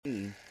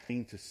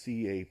starting to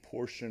see a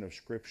portion of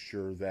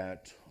Scripture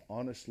that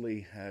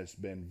honestly has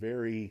been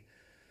very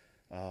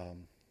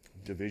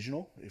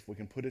divisional, if we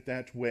can put it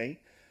that way,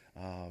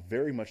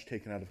 very much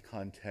taken out of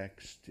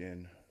context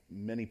in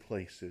many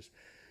places.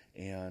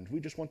 And we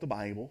just want the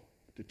Bible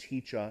to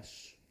teach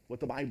us what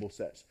the Bible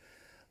says.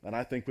 And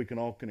I think we can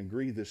all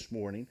agree this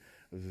morning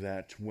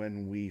that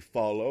when we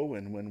follow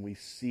and when we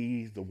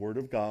see the Word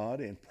of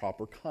God in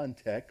proper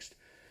context,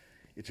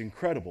 it's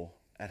incredible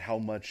at how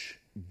much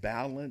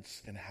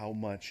balance and how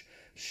much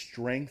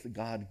strength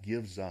God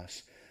gives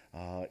us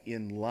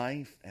in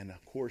life, and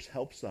of course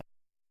helps us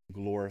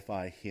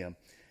glorify Him.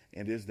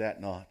 And is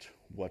that not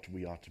what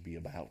we ought to be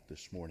about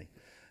this morning?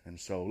 And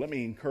so let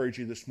me encourage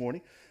you this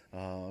morning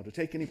to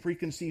take any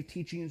preconceived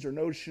teachings or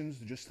notions,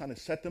 to just kind of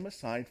set them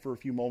aside for a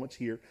few moments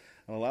here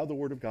and allow the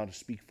Word of God to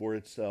speak for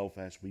itself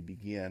as we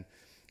begin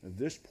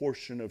this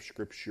portion of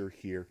Scripture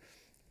here,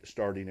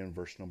 starting in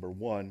verse number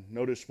 1.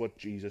 Notice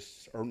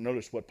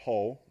what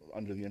Paul,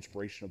 under the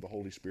inspiration of the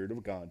Holy Spirit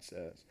of God,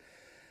 says.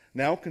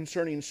 Now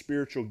concerning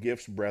spiritual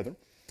gifts, brethren,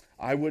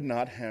 I would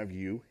not have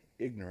you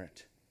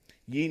ignorant.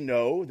 Ye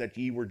know that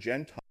ye were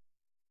Gentiles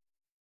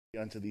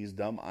unto these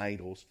dumb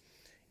idols,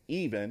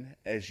 even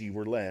as ye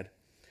were led.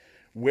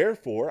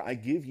 Wherefore I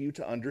give you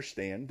to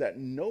understand that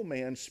no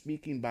man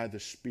speaking by the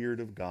Spirit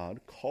of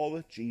God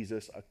calleth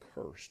Jesus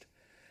accursed,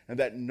 and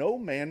that no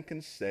man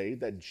can say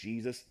that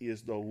Jesus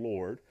is the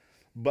Lord,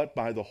 but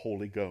by the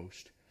Holy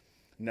Ghost.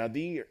 Now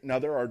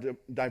there are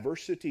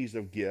diversities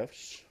of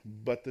gifts,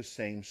 but the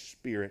same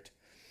Spirit.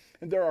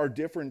 And there are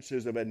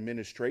differences of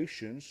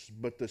administrations,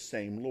 but the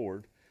same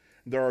Lord.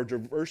 There are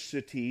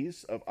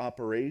diversities of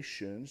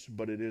operations,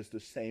 but it is the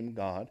same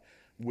God,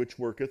 which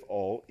worketh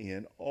all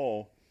in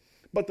all.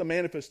 But the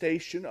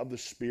manifestation of the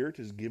Spirit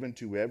is given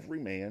to every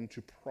man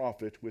to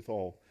profit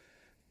withal.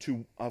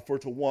 For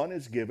to one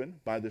is given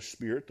by the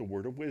Spirit the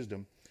word of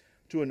wisdom,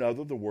 to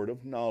another the word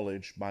of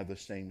knowledge by the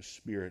same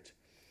Spirit,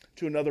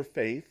 to another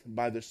faith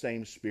by the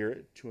same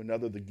Spirit, to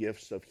another the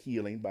gifts of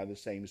healing by the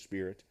same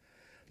Spirit,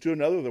 to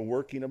another the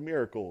working of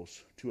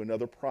miracles, to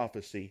another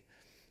prophecy,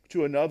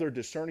 to another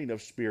discerning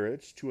of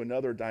spirits, to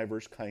another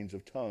divers kinds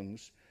of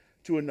tongues,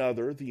 to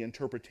another the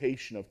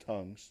interpretation of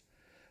tongues.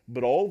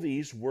 But all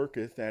these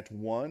worketh at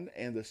one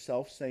and the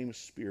selfsame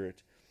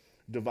Spirit,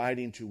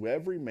 dividing to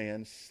every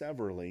man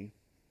severally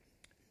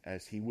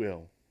as he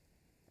will.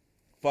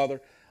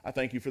 Father, I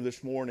thank you for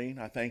this morning.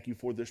 I thank you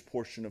for this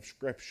portion of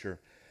Scripture.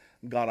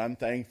 God, I'm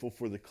thankful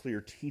for the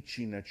clear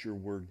teaching that your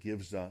Word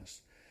gives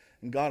us.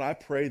 And God, I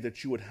pray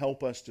that you would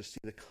help us to see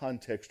the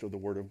context of the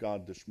Word of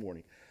God this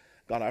morning.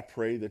 God, I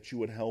pray that you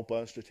would help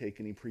us to take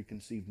any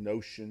preconceived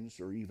notions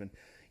or even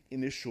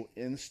initial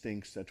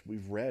instincts that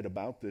we've read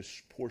about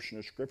this portion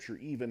of Scripture,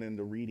 even in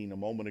the reading a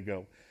moment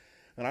ago.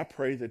 And I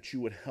pray that you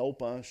would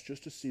help us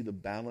just to see the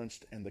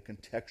balanced and the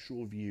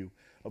contextual view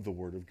of the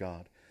Word of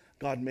God.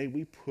 God, may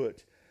we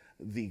put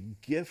the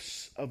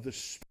gifts of the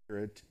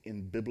Spirit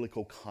in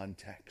biblical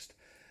context.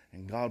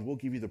 And God, we'll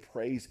give you the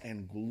praise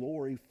and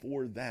glory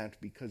for that,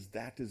 because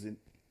that is in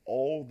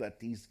all that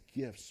these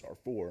gifts are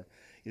for,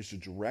 is to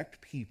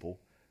direct people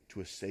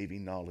to a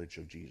saving knowledge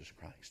of Jesus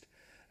Christ.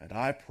 And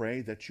I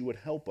pray that you would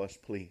help us,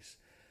 please,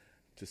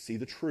 to see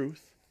the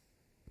truth,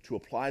 to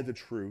apply the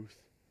truth,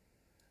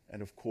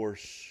 and of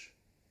course,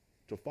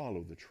 to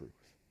follow the truth.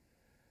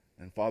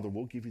 And Father,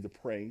 we'll give you the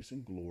praise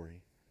and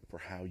glory for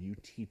how you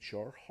teach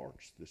our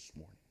hearts this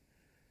morning.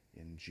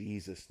 In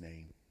Jesus'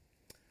 name,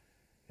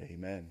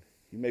 amen.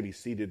 You may be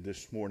seated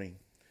this morning.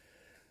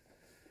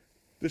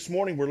 This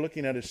morning we're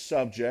looking at a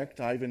subject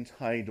I've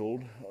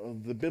entitled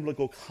The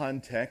Biblical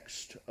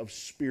Context of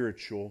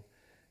Spiritual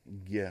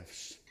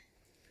Gifts.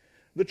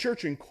 The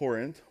church in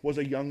Corinth was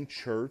a young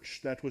church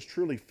that was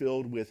truly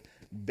filled with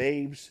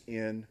babes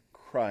in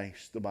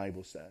Christ, the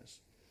Bible says.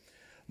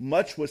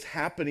 Much was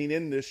happening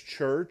in this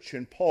church,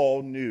 and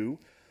Paul knew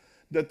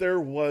that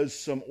there was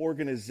some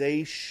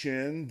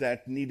organization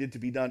that needed to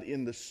be done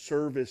in the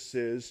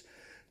services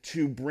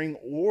to bring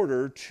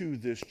order to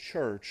this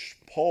church.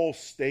 Paul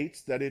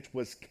states that it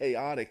was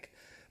chaotic.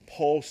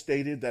 Paul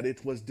stated that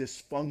it was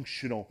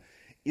dysfunctional.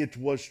 It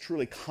was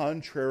truly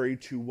contrary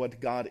to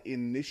what God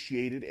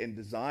initiated and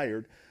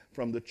desired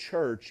from the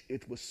church.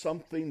 It was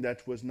something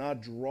that was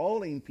not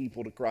drawing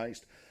people to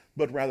Christ,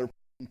 but rather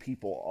putting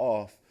people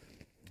off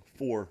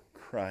for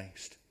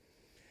Christ.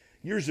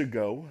 Years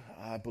ago,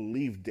 I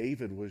believe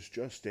David was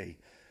just a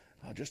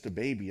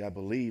baby, I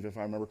believe, if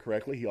I remember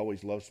correctly. He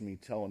always loves me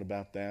telling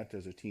about that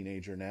as a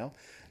teenager now.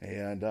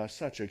 And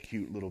such a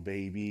cute little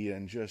baby,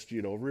 and just,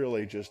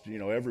 really just,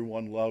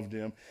 everyone loved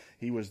him.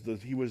 He was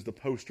the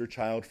poster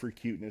child for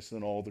cuteness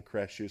in all the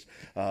creches.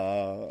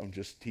 I'm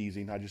just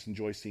teasing. I just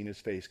enjoy seeing his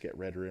face get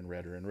redder and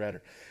redder and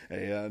redder.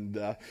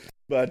 And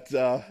but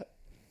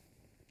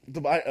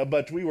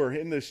we were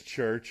in this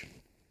church.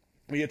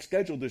 We had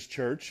scheduled this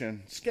church,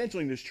 and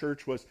scheduling this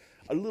church was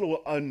a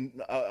little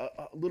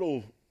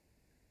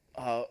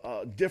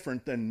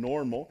different than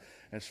normal,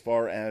 as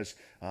far as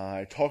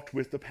I talked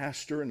with the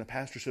pastor, and the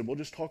pastor said, well,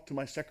 just talk to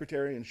my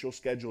secretary and she'll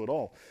schedule it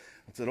all.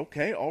 I said,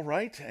 okay, all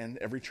right. And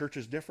every church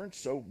is different,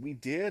 so we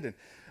did.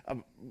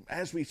 And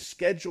as we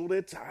scheduled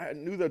it, I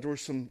knew that there were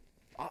some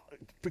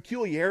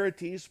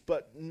peculiarities,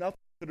 but nothing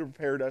could have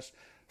prepared us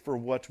for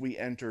what we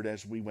entered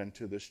as we went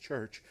to this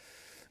church.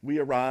 We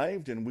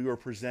arrived and we were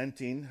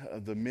presenting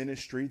the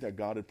ministry that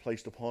God had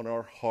placed upon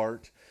our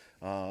heart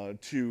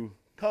to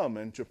come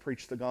and to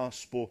preach the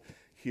gospel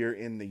here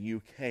in the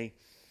UK.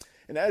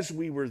 And as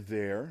we were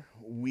there,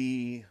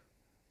 we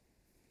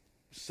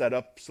set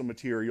up some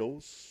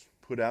materials,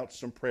 put out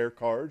some prayer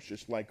cards,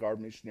 just like our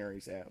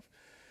missionaries have.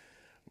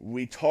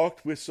 We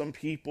talked with some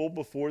people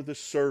before the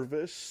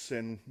service,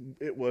 and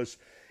it was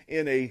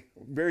in a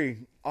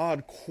very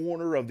odd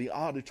corner of the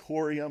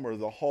auditorium or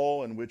the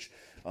hall in which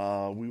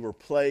we were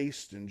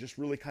placed, and just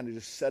really kind of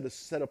just set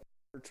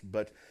apart.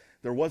 But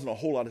there wasn't a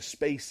whole lot of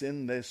space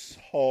in this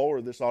hall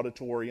or this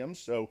auditorium,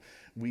 so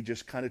we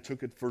just kind of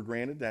took it for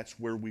granted that's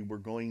where we were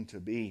going to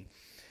be.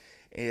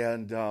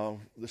 And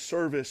the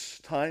service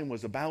time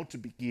was about to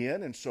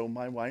begin, and so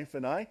my wife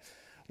and I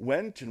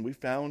went and we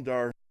found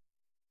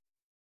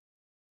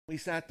we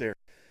sat there,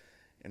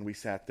 and we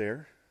sat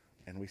there,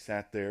 and we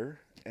sat there,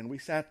 and we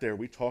sat there.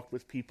 We talked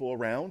with people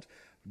around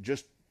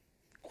just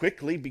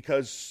quickly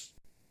because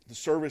the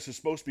service is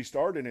supposed to be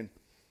started, and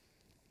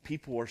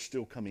people are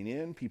still coming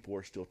in, people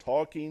are still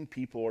talking,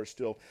 people are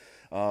still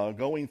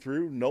going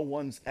through. No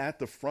one's at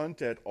the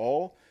front at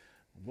all.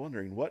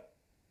 Wondering,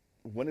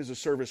 when is the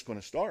service going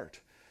to start?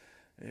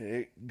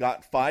 It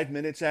got 5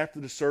 minutes after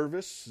the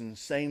service, and the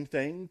same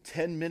thing.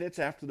 10 minutes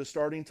after the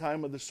starting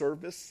time of the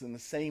service, and the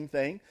same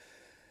thing.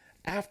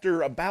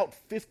 After about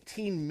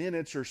 15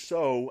 minutes or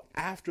so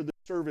after the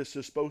service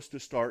is supposed to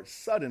start,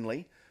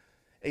 suddenly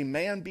a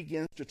man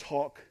begins to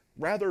talk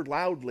rather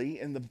loudly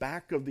in the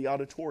back of the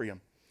auditorium.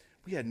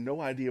 We had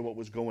no idea what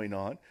was going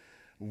on.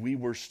 We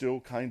were still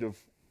kind of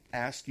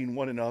asking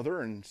one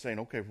another and saying,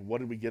 okay, what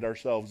did we get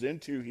ourselves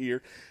into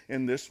here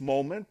in this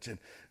moment? And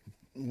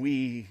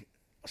we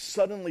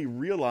suddenly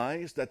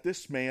realized that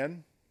this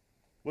man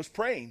was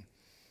praying.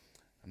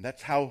 And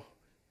that's how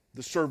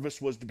the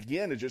service was to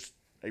begin. It just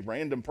a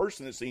random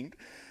person, it seemed,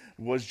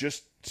 was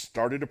just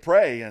started to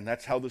pray, and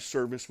that's how the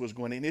service was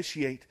going to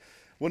initiate.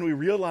 When we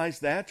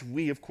realized that,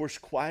 we, of course,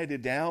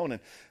 quieted down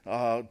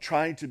and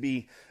tried to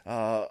be,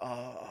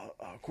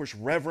 of course,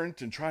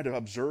 reverent and try to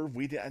observe.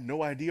 We had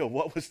no idea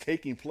what was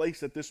taking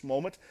place at this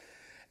moment.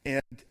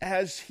 And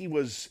as he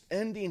was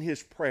ending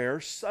his prayer,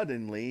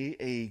 suddenly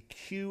a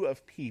queue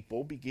of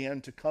people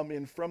began to come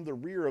in from the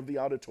rear of the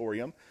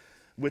auditorium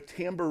with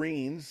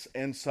tambourines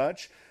and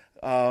such,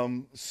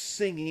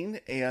 singing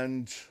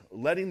and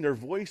letting their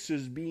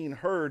voices being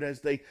heard as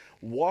they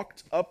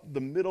walked up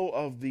the middle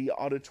of the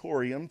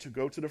auditorium to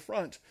go to the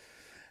front.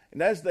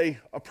 And as they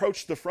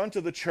approached the front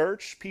of the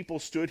church, people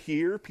stood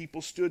here,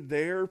 people stood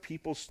there,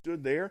 people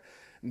stood there.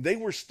 They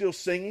were still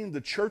singing.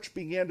 The church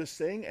began to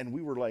sing, and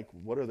we were like,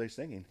 what are they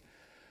singing?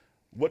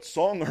 What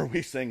song are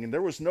we singing?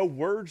 There was no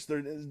words.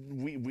 There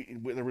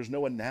was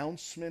no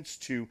announcements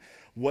to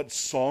what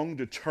song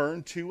to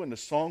turn to in the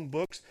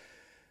songbooks.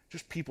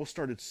 Just people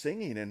started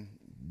singing, and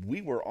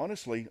we were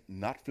honestly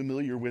not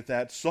familiar with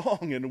that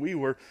song, and we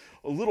were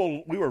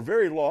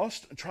very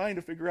lost trying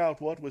to figure out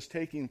what was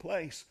taking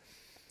place.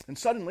 And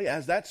suddenly,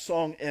 as that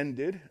song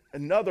ended,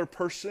 another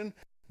person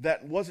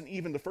that wasn't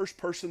even the first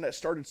person that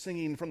started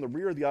singing from the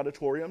rear of the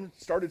auditorium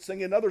started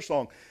singing another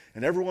song.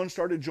 And everyone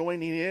started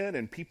joining in,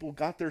 and people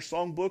got their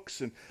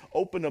songbooks and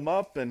opened them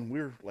up, and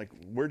we're like,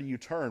 where do you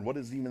turn? What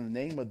is even the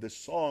name of this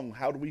song?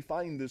 How do we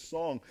find this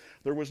song?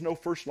 There was no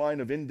first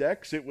line of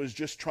index. It was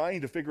just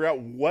trying to figure out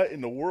what in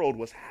the world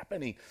was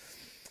happening.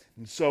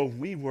 And so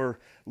we were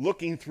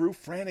looking through,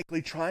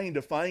 frantically trying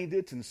to find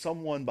it, and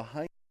someone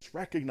behind us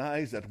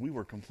recognized that we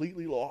were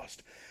completely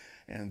lost.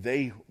 And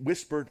they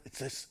whispered,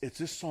 it's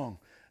this song.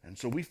 And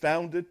so we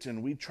found it,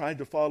 and we tried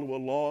to follow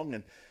along,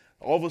 and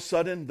all of a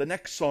sudden, the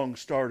next song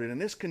started,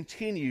 and this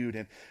continued,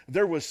 and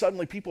there was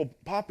suddenly people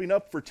popping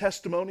up for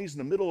testimonies in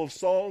the middle of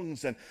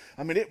songs, and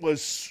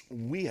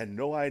we had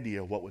no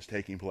idea what was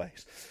taking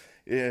place.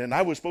 And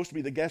I was supposed to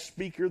be the guest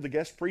speaker, the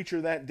guest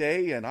preacher that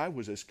day, and I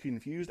was as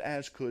confused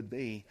as could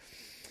be.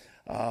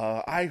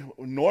 I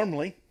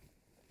normally,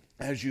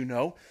 as you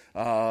know,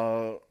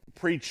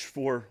 preach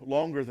for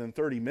longer than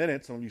 30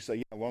 minutes. Some of you say,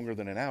 yeah, longer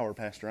than an hour,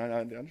 Pastor. I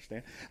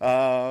understand.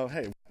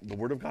 Hey, the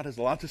Word of God has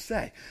a lot to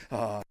say,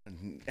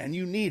 and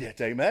you need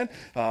it, amen?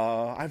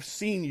 I've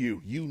seen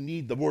you. You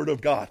need the Word of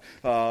God,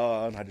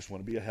 and I just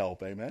want to be a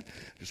help, amen?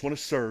 Just want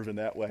to serve in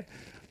that way.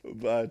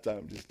 But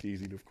I'm just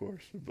teasing, of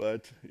course.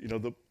 But,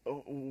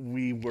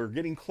 we were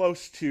getting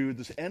close to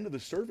this end of the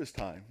service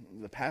time.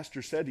 The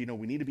pastor said,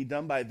 we need to be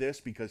done by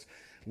this because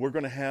we're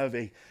going to have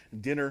a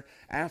dinner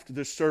after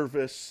the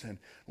service, and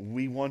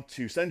we want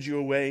to send you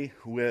away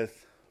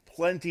with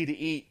plenty to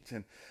eat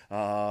and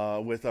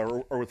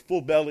with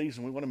full bellies,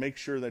 and we want to make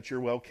sure that you're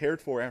well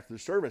cared for after the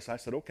service. I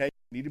said, okay,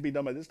 need to be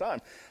done by this time.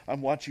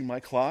 I'm watching my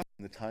clock,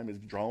 and the time is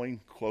drawing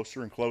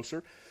closer and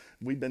closer.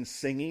 We've been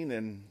singing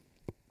and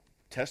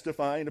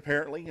testifying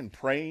apparently and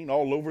praying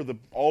all over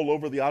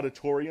the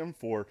auditorium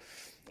for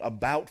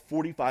about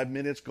 45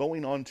 minutes,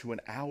 going on to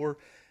an hour,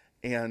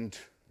 and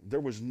there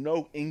was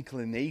no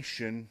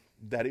inclination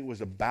that it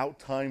was about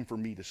time for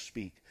me to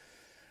speak.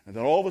 And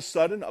then all of a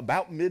sudden,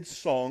 about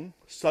mid-song,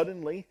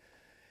 suddenly,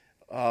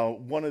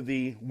 one of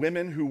the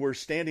women who were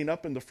standing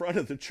up in the front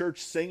of the church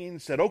singing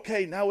said,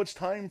 "Okay, now it's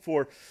time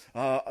for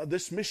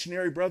this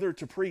missionary brother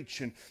to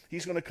preach, and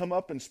he's going to come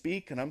up and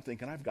speak." And I'm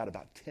thinking, I've got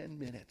about 10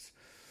 minutes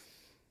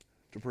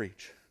to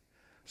preach.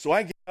 So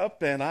I get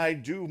up and I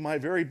do my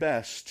very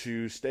best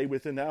to stay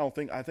within. I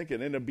think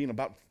it ended up being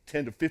about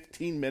 10 to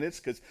 15 minutes,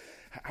 because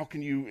how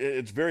can you?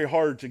 It's very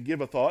hard to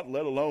give a thought,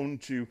 let alone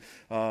to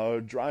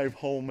drive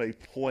home a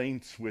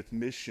point with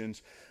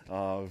missions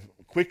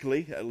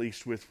quickly, at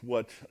least with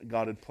what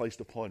God had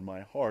placed upon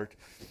my heart.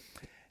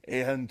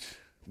 And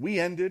we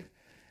ended,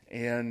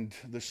 and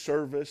the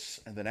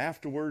service, and then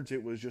afterwards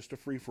it was just a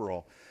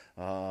free-for-all.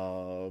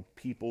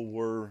 People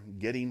were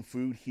getting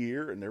food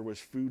here, and there was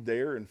food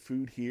there, and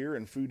food here,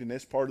 and food in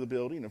this part of the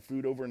building, and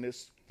food over in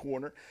this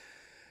corner.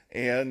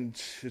 And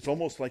it's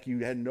almost like you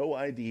had no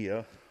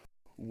idea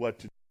what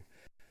to do.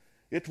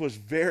 It was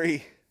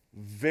very,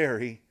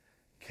 very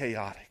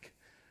chaotic.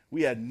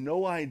 We had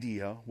no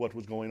idea what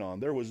was going on.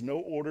 There was no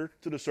order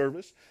to the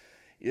service.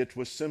 It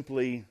was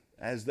simply,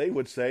 as they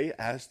would say,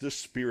 as the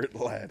Spirit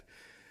led.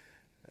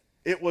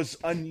 It was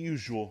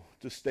unusual,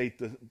 to state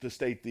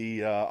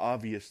the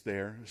obvious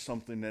there,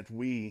 something that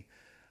we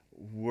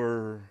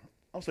were,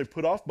 I'll say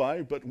put off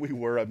by, but we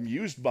were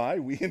amused by.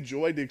 We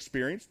enjoyed the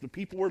experience. The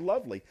people were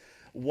lovely,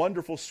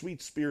 wonderful,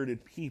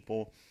 sweet-spirited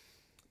people,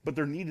 but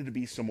there needed to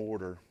be some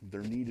order.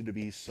 There needed to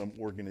be some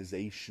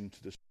organization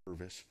to the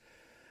service.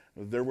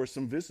 There were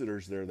some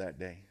visitors there that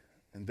day,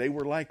 and they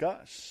were like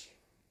us.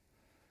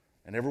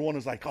 And everyone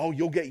was like, "Oh,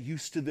 you'll get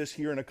used to this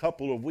here in a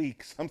couple of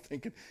weeks." I'm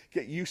thinking,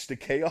 get used to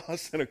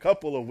chaos in a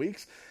couple of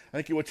weeks? I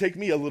think it would take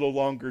me a little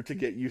longer to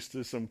get used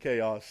to some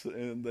chaos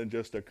than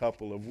just a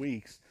couple of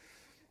weeks.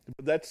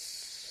 But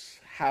that's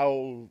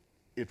how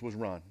it was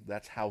run.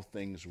 That's how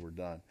things were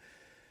done.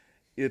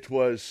 It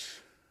was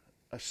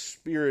a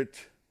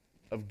spirit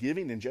of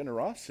giving and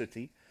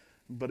generosity,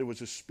 but it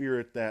was a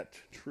spirit that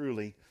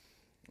truly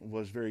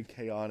was very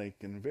chaotic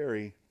and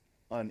very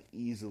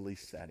uneasily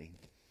setting.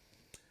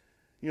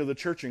 You know, the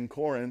church in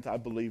Corinth, I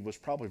believe, was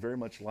probably very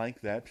much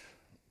like that.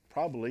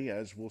 Probably,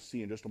 as we'll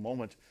see in just a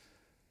moment,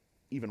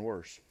 even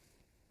worse.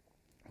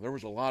 There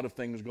was a lot of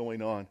things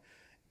going on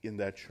in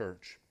that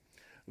church.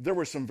 There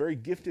were some very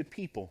gifted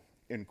people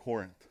in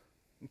Corinth.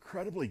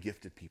 Incredibly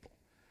gifted people.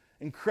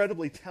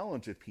 Incredibly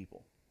talented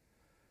people.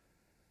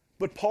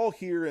 But Paul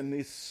here in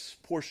this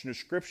portion of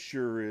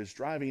Scripture is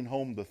driving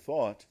home the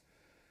thought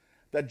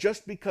that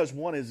just because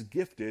one is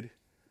gifted,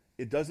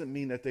 it doesn't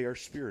mean that they are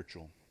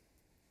spiritual.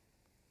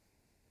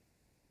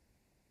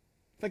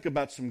 Think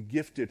about some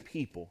gifted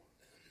people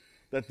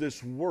that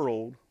this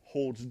world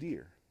holds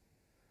dear.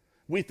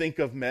 We think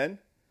of men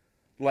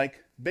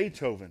like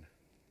Beethoven,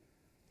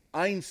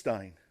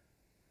 Einstein,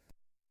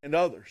 and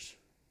others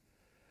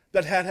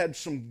that had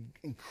some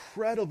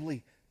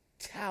incredibly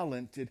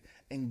talented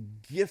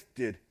and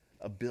gifted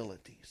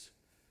abilities.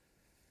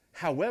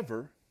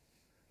 However,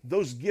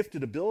 those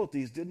gifted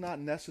abilities did not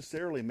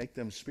necessarily make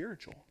them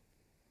spiritual.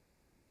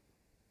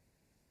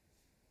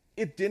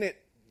 It didn't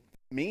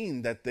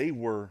mean that they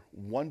were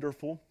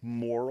wonderful,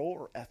 moral,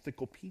 or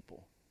ethical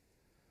people.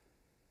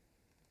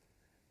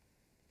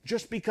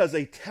 Just because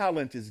a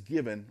talent is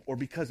given or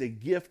because a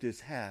gift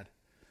is had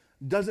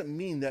doesn't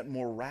mean that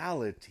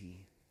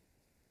morality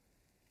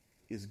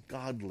is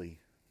godly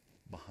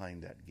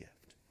behind that gift.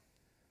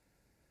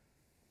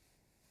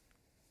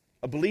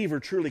 A believer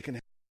truly can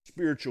have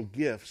spiritual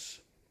gifts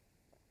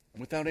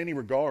without any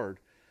regard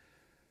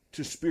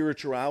to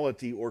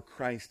spirituality or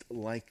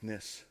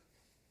Christ-likeness.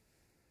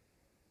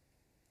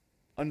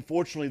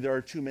 Unfortunately, there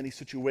are too many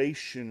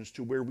situations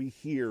to where we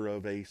hear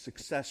of a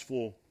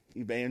successful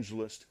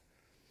evangelist,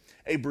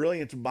 a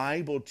brilliant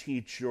Bible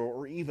teacher,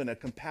 or even a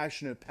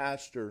compassionate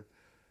pastor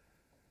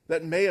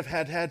that may have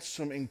had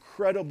some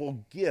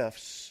incredible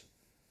gifts,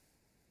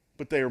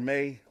 but they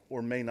may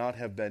or may not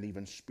have been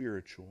even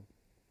spiritual.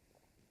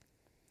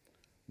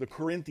 The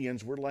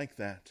Corinthians were like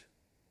that.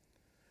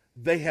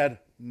 They had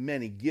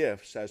many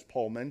gifts, as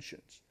Paul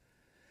mentions.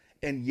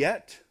 And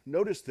yet,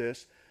 notice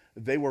this,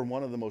 they were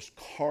one of the most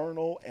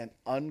carnal and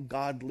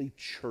ungodly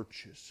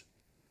churches.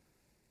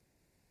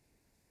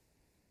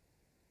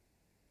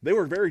 They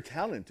were very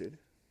talented.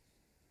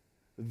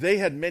 They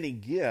had many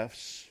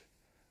gifts,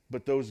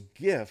 but those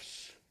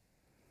gifts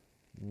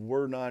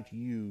were not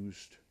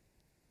used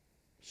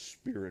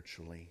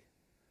spiritually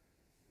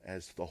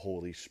as the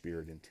Holy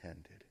Spirit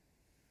intended.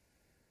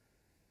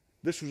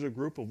 This was a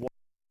group of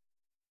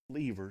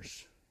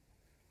believers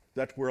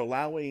that were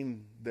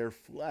allowing their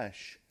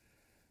flesh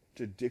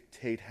to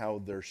dictate how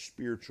their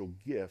spiritual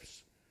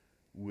gifts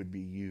would be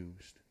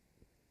used.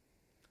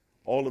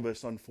 All of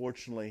us,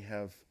 unfortunately,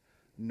 have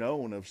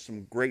known of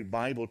some great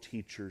Bible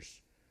teachers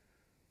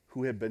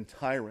who have been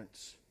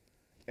tyrants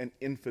and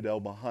infidel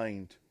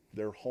behind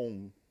their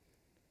home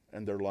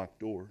and their locked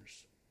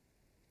doors.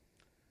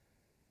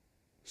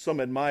 Some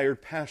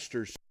admired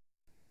pastors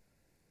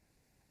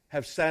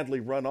have sadly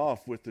run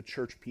off with the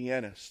church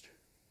pianist.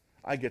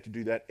 I get to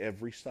do that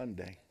every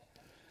Sunday.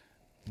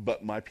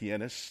 But our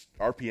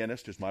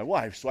pianist is my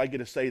wife, so I get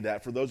to say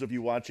that. For those of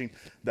you watching,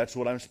 that's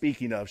what I'm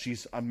speaking of.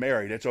 I'm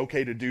married. It's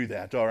okay to do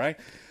that, all right?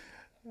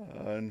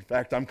 In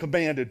fact, I'm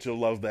commanded to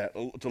love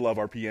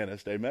our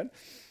pianist, amen?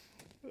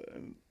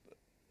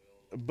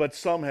 But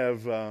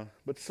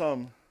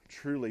some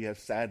truly have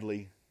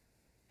sadly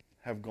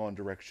have gone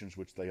directions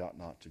which they ought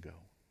not to go.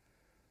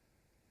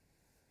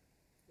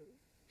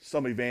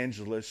 Some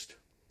evangelists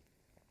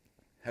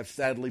have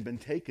sadly been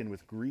taken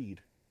with greed,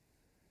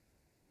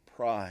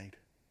 pride,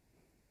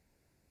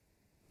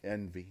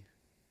 envy.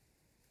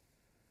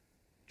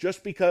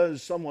 Just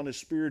because someone is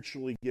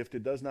spiritually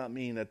gifted does not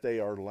mean that they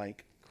are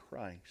like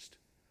Christ.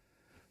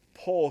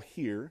 Paul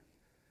here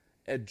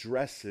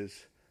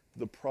addresses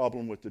the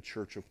problem with the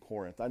church of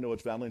Corinth. I know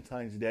it's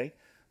Valentine's Day,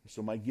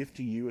 so my gift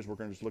to you is we're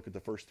going to just look at the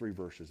first 3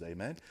 verses,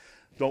 amen?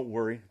 Don't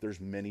worry, there's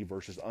many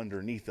verses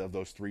underneath of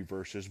those 3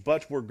 verses,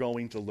 but we're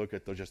going to look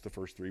at just the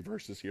first 3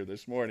 verses here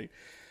this morning.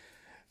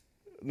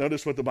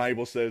 Notice what the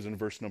Bible says in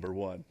verse number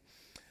 1.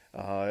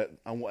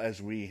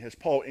 As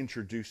Paul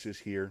introduces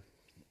here,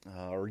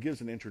 or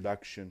gives an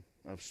introduction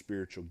of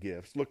spiritual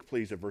gifts. Look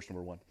please at verse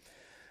number 1.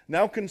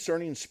 Now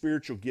concerning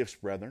spiritual gifts,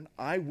 brethren,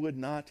 I would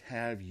not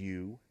have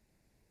you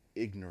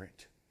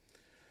ignorant.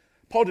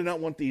 Paul did not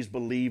want these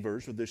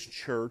believers of this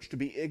church to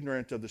be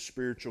ignorant of the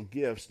spiritual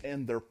gifts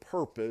and their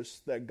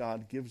purpose that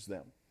God gives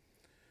them.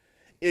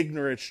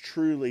 Ignorance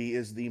truly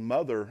is the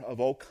mother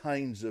of all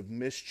kinds of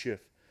mischief,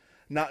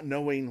 not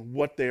knowing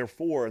what they're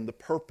for and the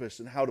purpose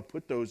and how to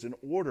put those in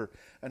order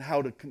and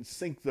how to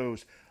sync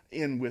those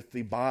in with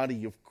the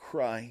body of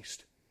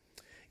Christ.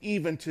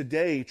 Even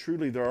today,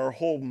 truly, there are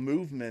whole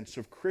movements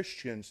of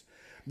Christians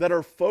that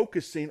are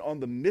focusing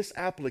on the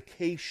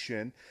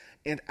misapplication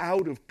and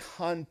out of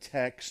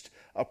context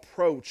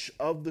approach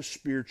of the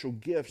spiritual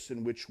gifts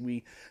in which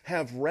we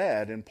have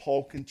read and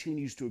Paul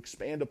continues to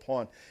expand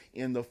upon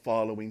in the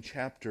following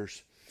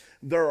chapters.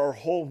 There are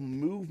whole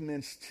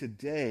movements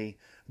today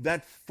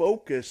that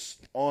focus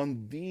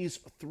on these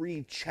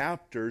 3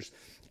 chapters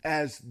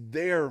as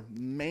their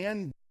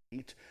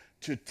mandate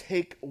to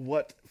take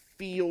what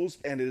feels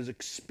and is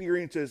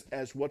experiences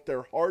as what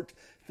their heart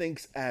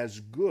thinks as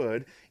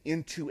good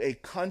into a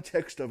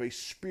context of a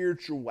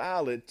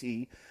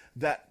spirituality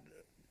that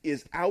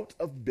is out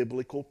of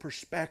biblical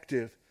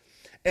perspective.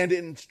 And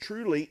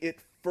it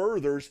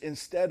furthers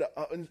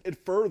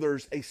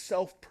a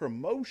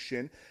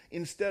self-promotion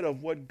instead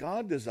of what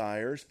God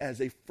desires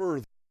as a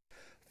further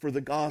for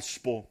the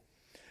gospel.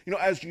 You know,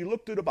 as you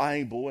look through the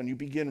Bible and you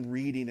begin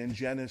reading in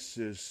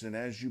Genesis and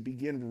as you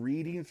begin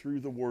reading through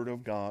the Word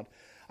of God,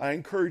 I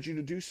encourage you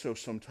to do so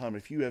sometime.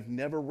 If you have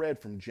never read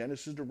from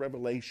Genesis to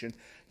Revelation,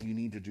 you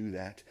need to do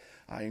that.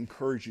 I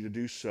encourage you to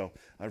do so.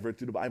 I've read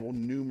through the Bible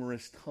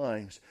numerous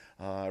times.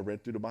 I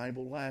read through the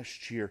Bible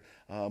last year.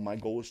 My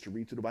goal is to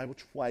read through the Bible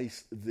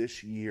twice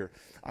this year.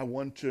 I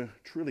want to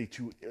truly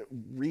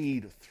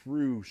read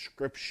through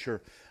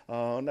Scripture.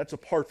 And that's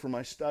apart from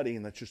my study,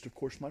 and that's just, of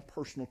course, my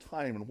personal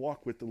time and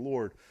walk with the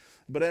Lord.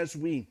 But as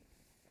we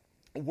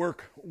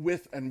work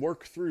with and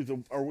work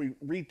through we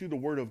read through the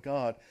Word of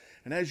God,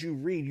 and as you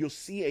read, you'll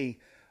see a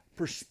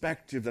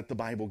perspective that the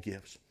Bible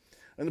gives.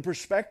 And the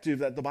perspective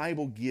that the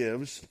Bible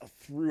gives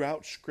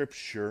throughout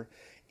Scripture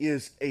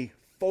is a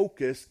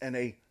focus and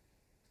a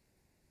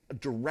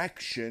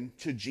direction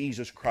to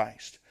Jesus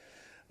Christ.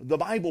 The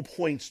Bible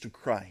points to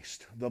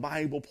Christ. The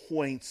Bible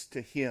points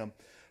to Him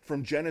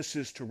from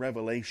Genesis to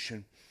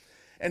Revelation.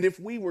 And if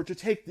we were to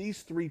take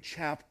these 3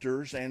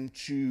 chapters and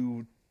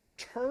to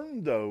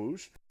turn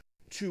those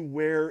to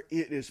where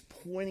it is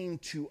pointing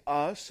to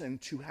us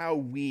and to how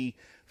we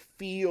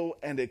feel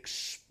and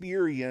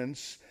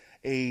experience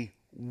a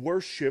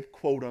worship,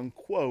 quote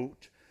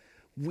unquote,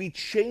 we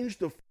change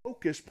the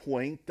focus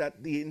point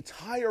that the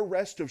entire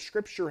rest of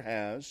Scripture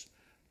has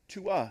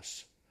to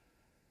us,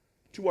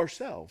 to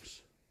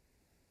ourselves.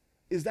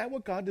 Is that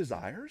what God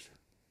desires?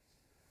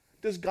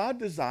 Does God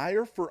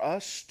desire for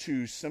us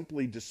to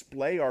simply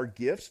display our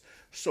gifts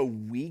so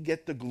we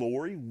get the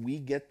glory, we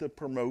get the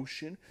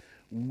promotion,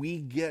 we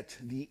get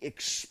the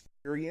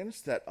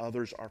experience that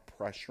others are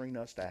pressuring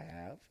us to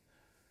have?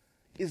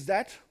 Is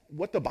that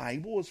what the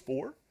Bible is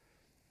for?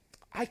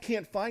 I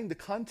can't find the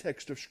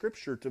context of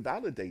Scripture to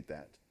validate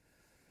that.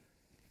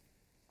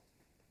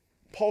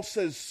 Paul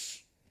says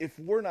if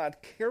we're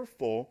not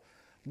careful,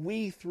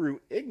 we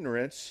through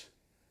ignorance,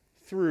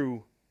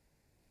 through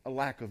a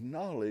lack of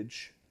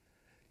knowledge,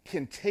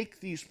 can take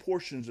these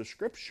portions of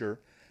Scripture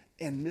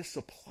and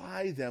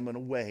misapply them in a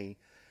way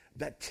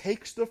that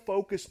takes the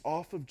focus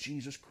off of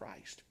Jesus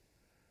Christ.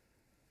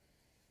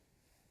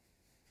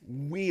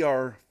 We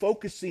are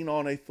focusing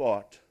on a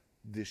thought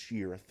this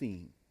year, a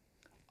theme.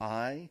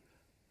 I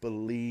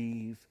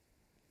believe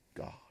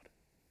God.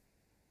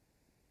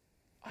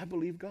 I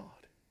believe God.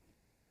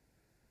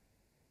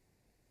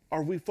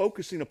 Are we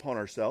focusing upon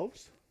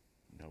ourselves?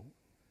 No.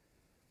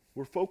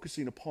 We're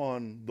focusing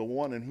upon the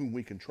one in whom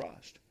we can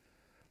trust.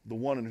 the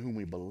one in whom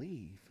we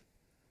believe.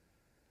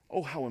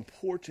 Oh, how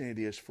important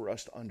it is for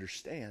us to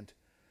understand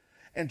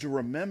and to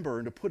remember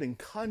and to put in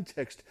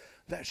context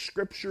that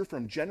Scripture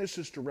from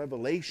Genesis to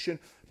Revelation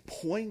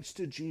points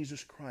to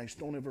Jesus Christ.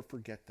 Don't ever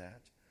forget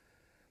that.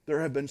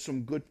 There have been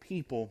some good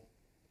people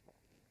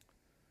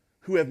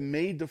who have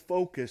made the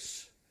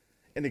focus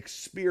an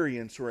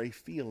experience or a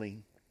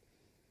feeling,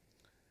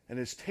 and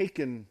has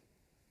taken,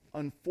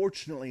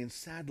 unfortunately and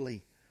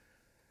sadly,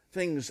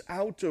 things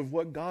out of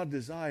what God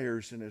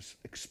desires and has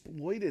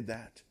exploited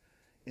that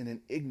in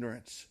an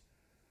ignorance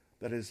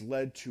that has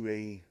led to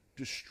a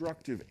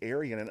destructive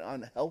area and an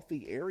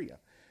unhealthy area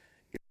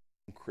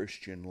in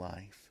Christian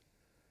life.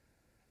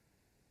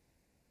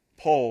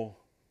 Paul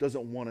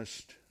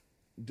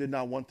did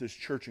not want this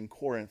church in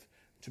Corinth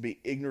to be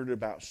ignorant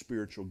about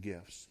spiritual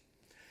gifts.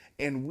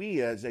 And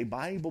we as a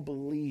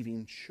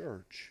Bible-believing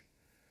church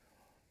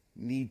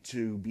need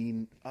to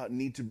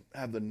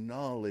have the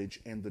knowledge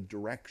and the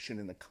direction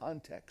and the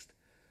context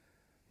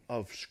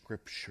of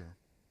Scripture.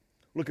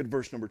 Look at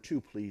verse number 2,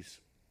 please.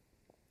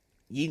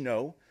 Ye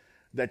know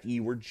that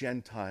ye were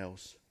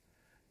Gentiles,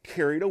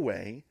 carried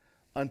away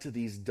unto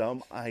these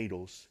dumb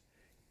idols,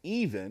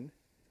 even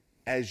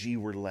as ye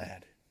were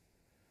led.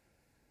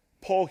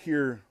 Paul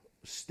here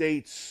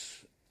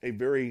states a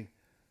very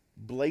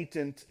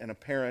blatant and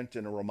apparent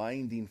and a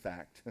reminding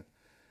fact.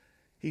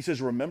 He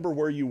says, remember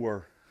where you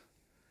were.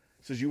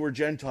 He says, you were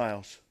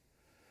Gentiles.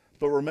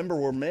 But remember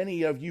where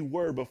many of you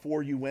were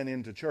before you went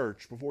into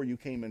church, before you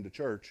came into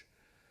church.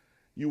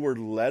 You were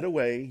led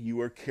away, you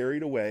were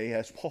carried away,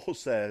 as Paul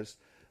says,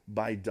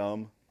 by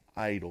dumb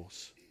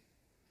idols.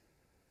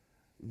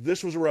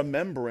 This was a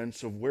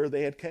remembrance of where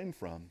they had come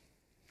from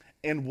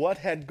and what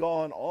had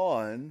gone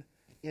on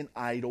in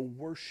idol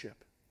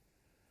worship.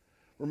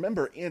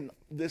 Remember, in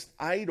this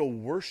idol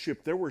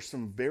worship, there were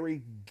some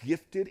very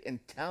gifted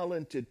and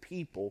talented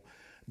people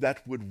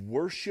that would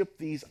worship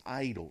these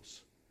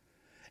idols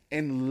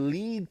and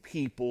lead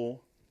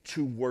people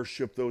to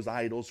worship those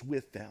idols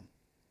with them.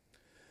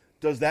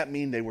 Does that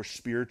mean they were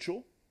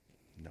spiritual?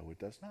 No, it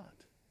does not.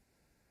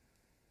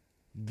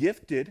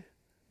 Gifted,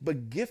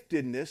 but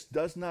giftedness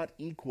does not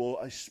equal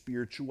a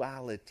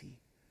spirituality.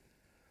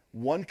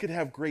 One could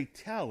have great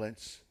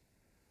talents,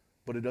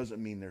 but it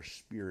doesn't mean they're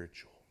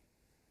spiritual.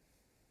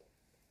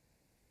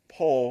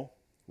 Paul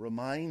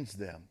reminds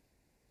them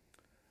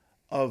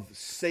of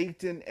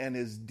Satan and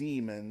his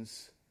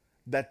demons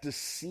that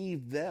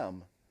deceived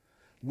them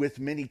with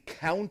many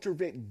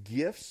counterfeit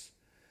gifts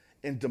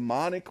and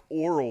demonic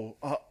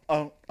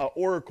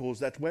oracles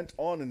that went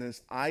on in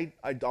this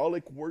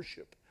idolic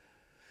worship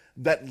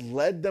that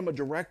led them a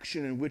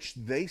direction in which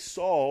they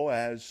saw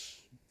as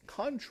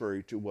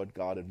contrary to what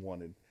God had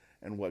wanted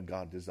and what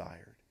God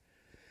desired.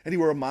 And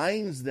he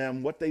reminds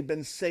them what they've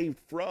been saved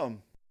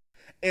from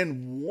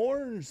and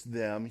warns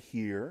them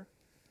here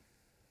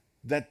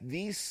that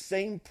these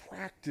same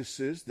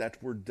practices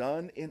that were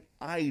done in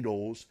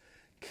idols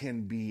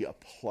can be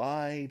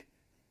applied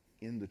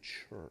in the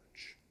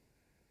church.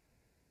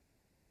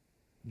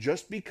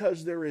 Just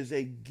because there is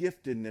a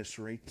giftedness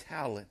or a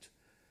talent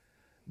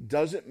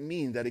doesn't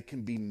mean that it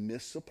can be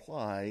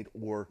misapplied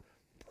or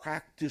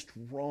practiced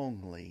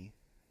wrongly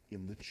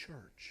in the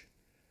church.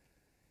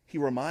 He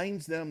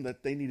reminds them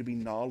that they need to be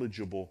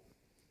knowledgeable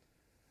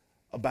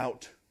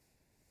about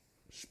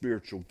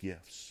spiritual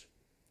gifts.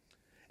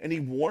 And he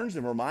warns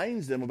them,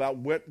 reminds them about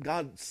what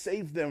God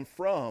saved them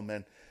from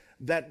and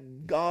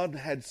that God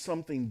had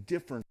something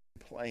different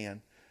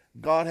planned.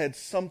 God had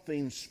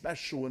something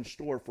special in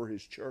store for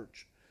his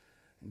church.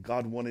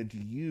 God wanted to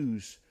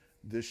use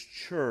this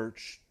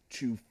church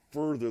to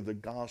further the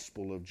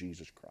gospel of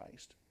Jesus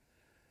Christ.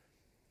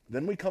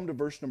 Then we come to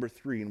verse number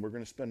 3, and we're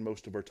going to spend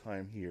most of our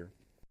time here.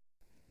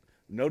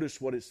 Notice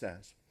what it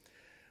says.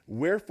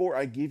 Wherefore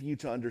I give you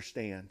to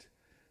understand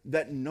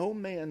that no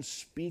man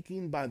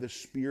speaking by the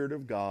Spirit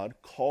of God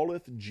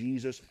calleth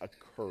Jesus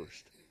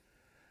accursed,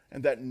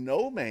 and that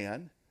no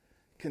man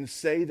can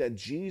say that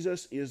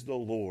Jesus is the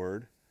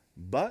Lord,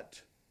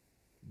 but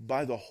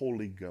by the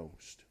Holy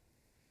Ghost.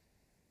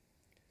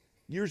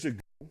 Years ago,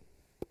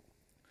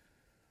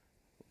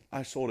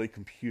 I sold a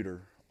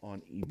computer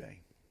on eBay.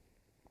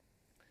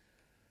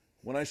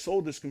 When I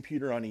sold this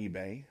computer on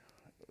eBay,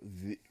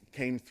 it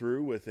came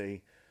through with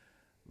a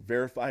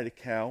verified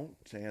account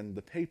and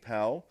the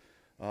PayPal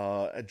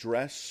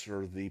address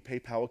or the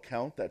PayPal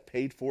account that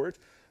paid for it.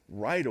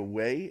 Right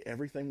away,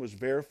 everything was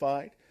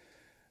verified.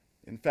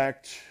 In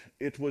fact,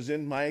 it was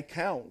in my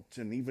account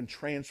and even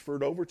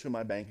transferred over to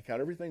my bank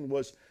account. Everything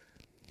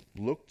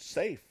looked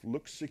safe,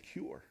 looked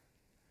secure.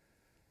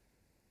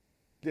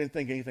 Didn't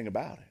think anything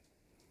about it.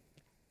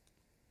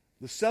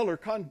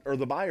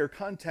 The buyer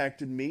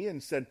contacted me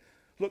and said,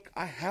 "Look,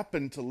 I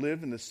happen to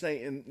live in the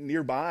same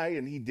nearby,"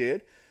 and he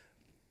did.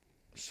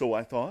 So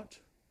I thought.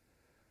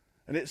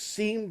 And it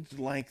seemed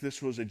like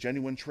this was a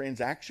genuine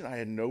transaction. I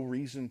had no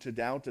reason to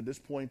doubt at this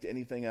point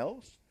anything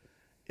else.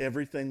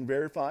 Everything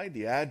verified,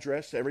 the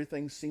address,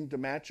 everything seemed to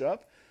match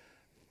up.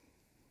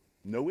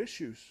 No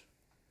issues.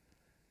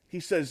 He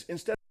says,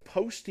 instead of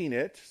posting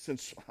it,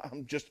 since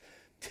I'm just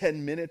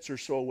 10 minutes or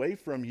so away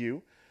from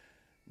you.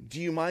 Do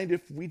you mind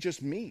if we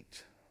just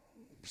meet?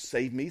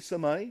 Save me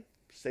some money?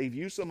 Save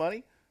you some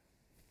money?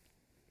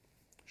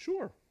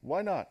 Sure,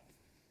 why not?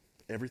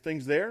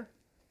 Everything's there.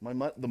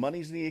 The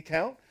money's in the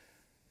account.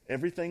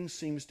 Everything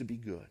seems to be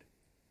good.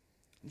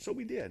 And so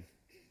we did.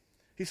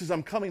 He says,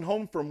 I'm coming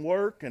home from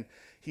work, and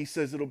he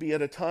says, it'll be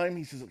at a time,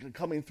 he says,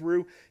 coming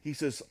through, he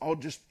says, I'll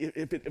just,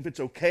 if it's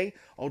okay,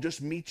 I'll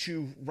just meet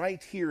you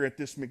right here at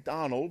this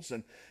McDonald's,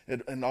 and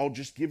I'll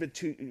just give it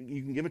to,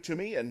 you can give it to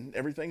me, and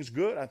everything's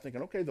good. I'm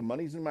thinking, okay, the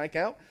money's in my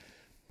account.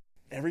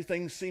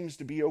 Everything seems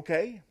to be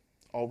okay.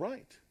 All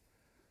right.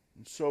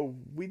 And so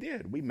we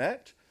did. We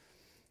met,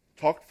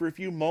 talked for a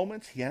few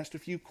moments. He asked a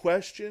few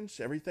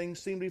questions. Everything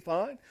seemed to be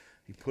fine.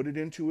 He put it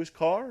into his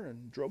car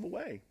and drove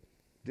away.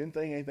 Didn't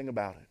think anything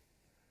about it.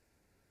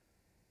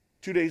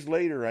 2 days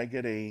later, I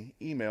get an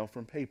email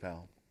from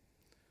PayPal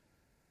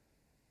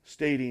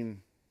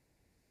stating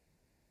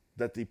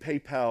that the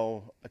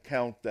PayPal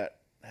account that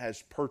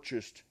has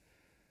purchased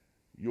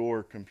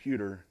your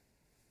computer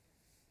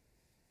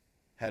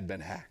had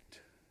been hacked.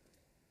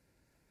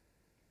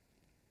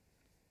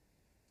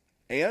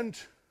 And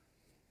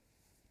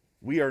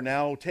we are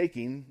now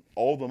taking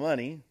all the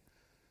money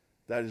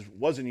that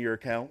was in your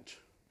account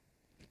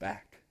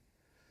back.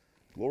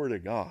 Glory to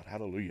God.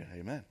 Hallelujah.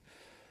 Amen.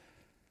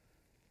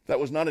 That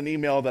was not an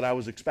email that I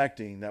was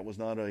expecting. That was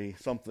not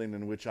something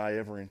in which I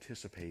ever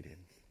anticipated.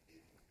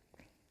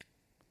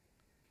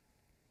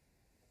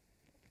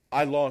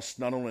 I lost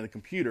not only the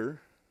computer,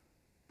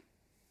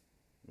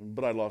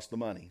 but I lost the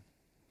money.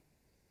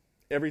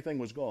 Everything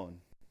was gone.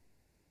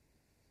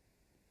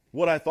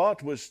 What I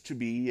thought was to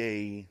be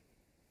a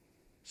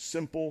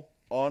simple,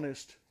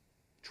 honest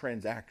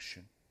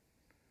transaction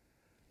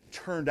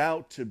turned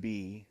out to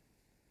be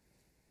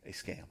a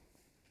scam.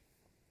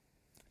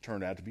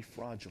 Turned out to be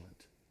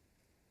fraudulent.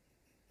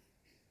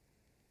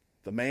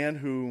 The man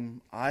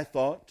whom I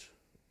thought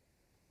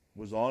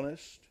was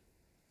honest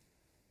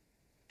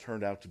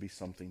turned out to be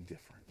something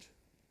different.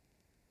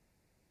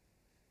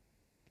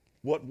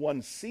 What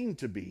one seemed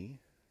to be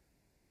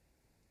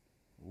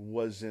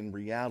was in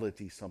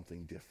reality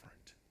something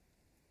different.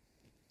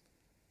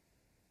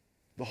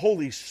 The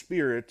Holy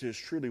Spirit is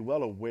truly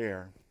well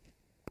aware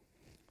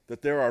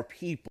that there are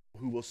people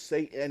who will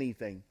say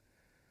anything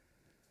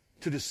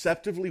to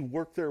deceptively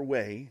work their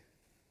way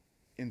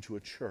into a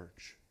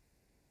church.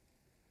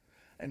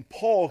 And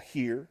Paul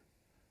here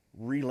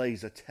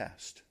relays a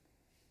test.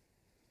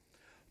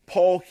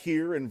 Paul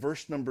here in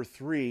verse number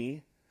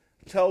 3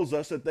 tells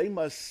us that they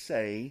must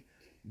say,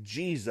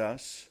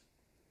 Jesus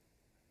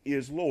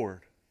is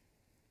Lord.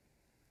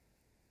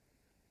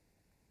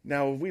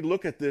 Now, if we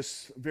look at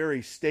this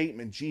very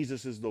statement,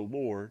 Jesus is the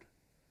Lord,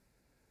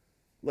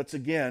 let's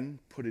again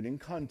put it in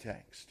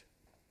context.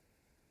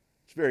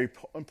 It's very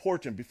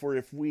important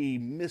if we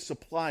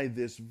misapply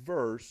this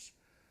verse,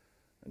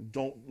 and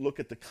don't look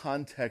at the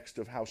context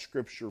of how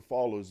Scripture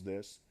follows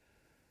this,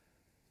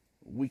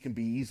 we can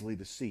be easily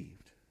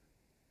deceived.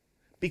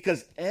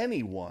 Because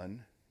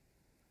anyone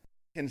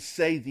can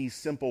say these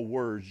simple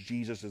words,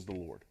 Jesus is the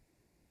Lord.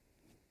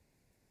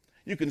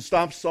 You can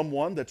stop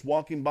someone that's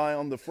walking by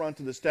on the front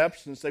of the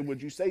steps and say,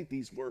 would you say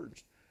these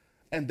words?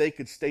 And they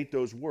could state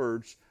those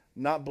words,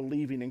 not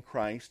believing in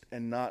Christ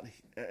and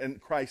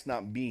Christ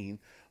not being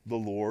the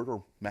Lord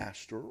or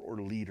master or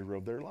leader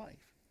of their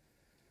life.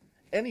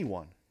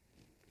 Anyone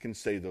can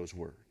say those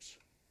words.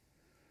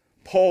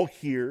 Paul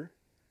here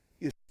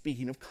is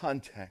speaking of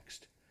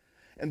context.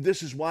 And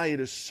this is why it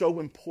is so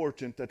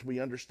important that we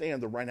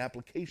understand the right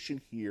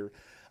application here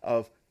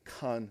of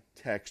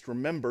context.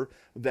 Remember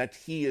that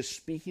he is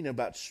speaking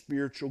about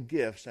spiritual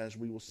gifts, as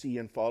we will see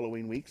in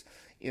following weeks,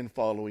 in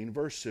following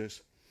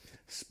verses.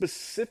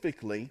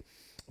 Specifically,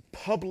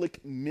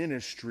 public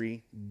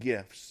ministry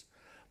gifts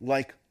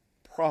like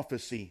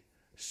prophecy,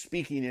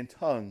 speaking in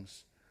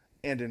tongues,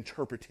 and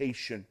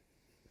interpretation.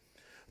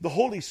 The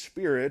Holy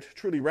Spirit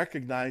truly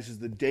recognizes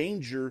the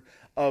danger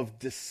of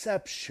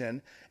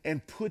deception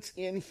and puts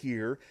in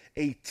here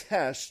a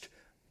test,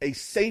 a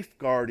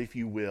safeguard, if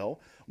you will,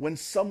 when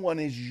someone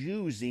is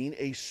using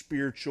a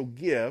spiritual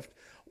gift,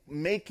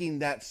 making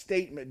that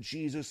statement,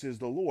 Jesus is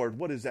the Lord.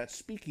 What is that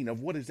speaking of?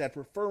 What is that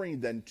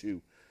referring then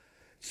to?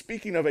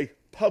 Speaking of a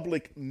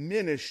public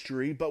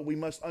ministry, but we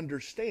must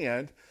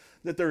understand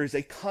that there is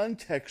a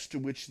context to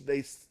which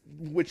this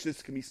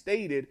can be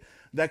stated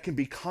that can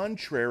be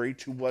contrary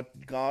to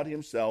what God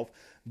himself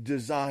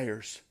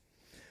desires.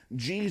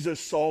 Jesus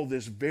saw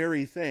this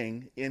very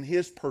thing in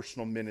his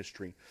personal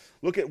ministry.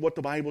 Look at what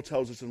the Bible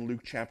tells us in Luke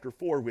chapter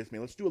 4 with me.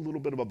 Let's do a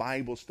little bit of a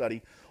Bible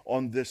study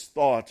on this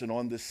thought and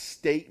on this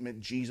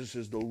statement, Jesus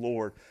is the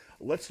Lord.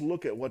 Let's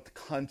look at what the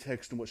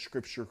context and what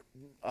Scripture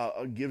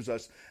gives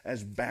us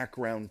as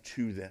background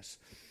to this.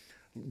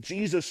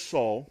 Jesus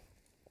saw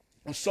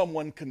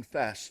someone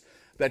confess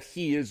that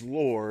he is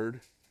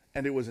Lord,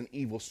 and it was an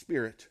evil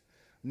spirit.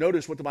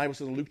 Notice what the Bible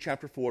says in Luke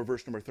chapter 4,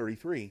 verse number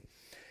 33.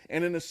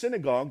 And in the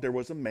synagogue there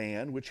was a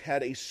man which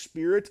had a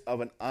spirit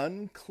of an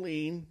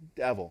unclean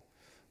devil.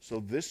 So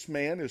this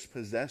man is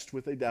possessed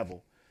with a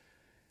devil.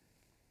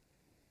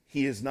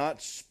 he is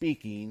not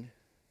speaking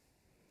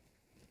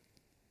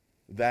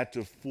that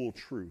of full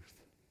truth.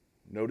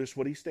 Notice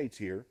what he states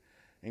here.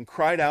 And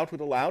cried out with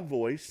a loud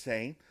voice,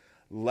 saying,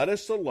 let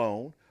us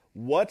alone.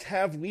 What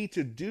have we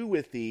to do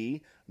with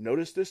thee?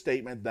 Notice this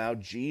statement, thou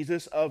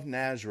Jesus of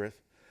Nazareth.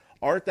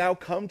 Art thou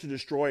come to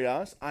destroy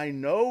us? I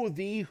know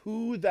thee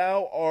who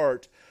thou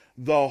art,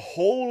 the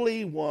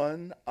Holy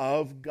One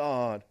of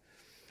God.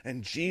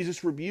 And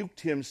Jesus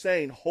rebuked him,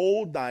 saying,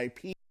 hold thy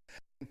peace,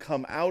 and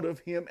come out of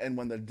him. And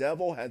when the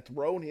devil had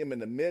thrown him in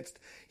the midst,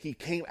 he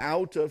came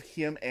out of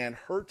him and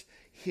hurt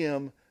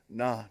him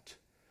not.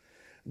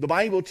 The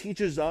Bible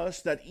teaches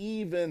us that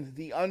even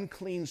the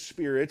unclean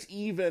spirits,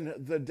 even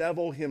the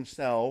devil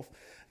himself,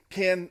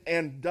 can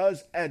and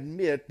does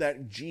admit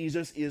that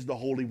Jesus is the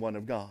Holy One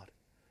of God.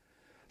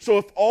 So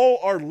if all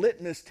our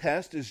litmus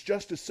test is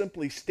just to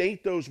simply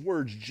state those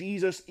words,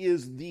 Jesus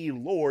is the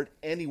Lord,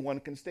 anyone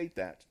can state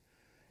that,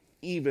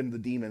 even the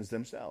demons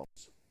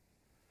themselves.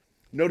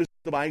 Notice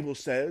the Bible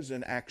says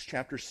in Acts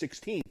chapter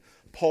 16,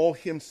 Paul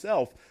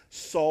himself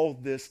saw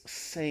this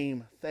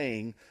same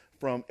thing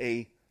from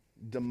a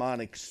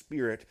demonic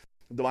spirit.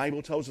 The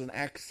Bible tells us in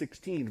Acts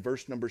 16,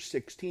 verse number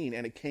 16,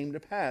 and it came to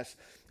pass,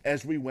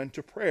 as we went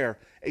to prayer,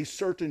 a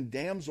certain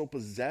damsel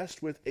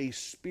possessed with a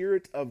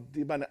spirit of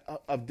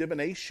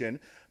divination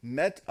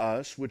met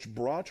us, which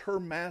brought her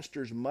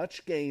masters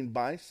much gain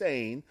by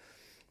saying,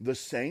 the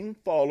same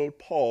followed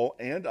Paul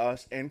and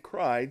us, and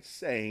cried,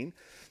 saying,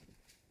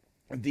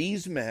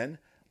 these men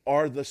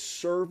are the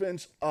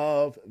servants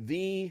of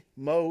the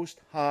Most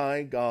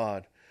High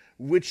God,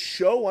 which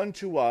show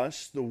unto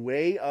us the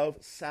way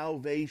of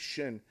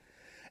salvation.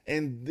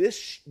 And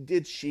this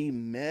did she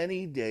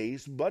many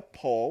days. But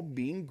Paul,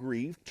 being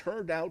grieved,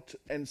 turned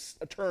and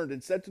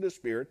said to the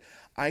spirit,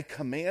 I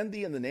command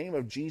thee in the name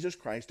of Jesus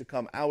Christ to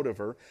come out of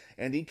her.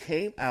 And he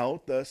came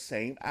out the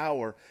same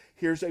hour.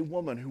 Here's a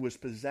woman who was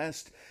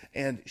possessed,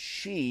 and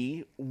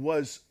she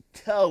was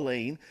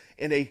telling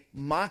in a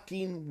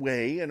mocking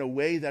way, in a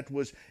way that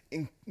was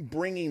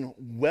bringing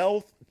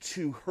wealth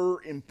to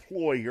her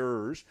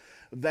employers,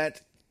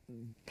 that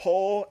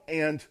Paul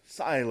and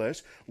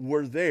Silas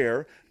were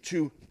there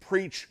to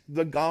preach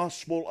the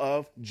gospel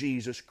of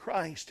Jesus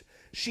Christ.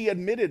 She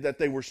admitted that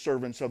they were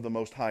servants of the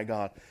Most High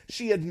God.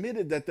 She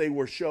admitted that they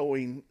were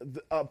showing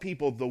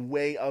people the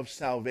way of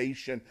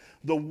salvation.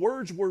 The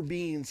words were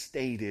being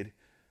stated,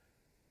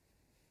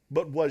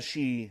 but was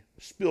she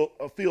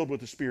filled with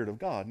the Spirit of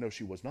God? No,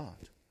 she was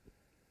not.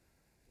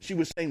 She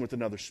was saying with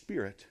another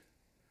spirit.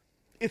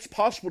 It's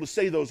possible to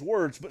say those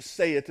words, but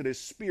say it in a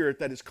spirit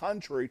that is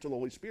contrary to the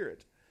Holy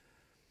Spirit.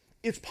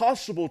 It's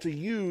possible to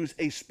use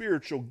a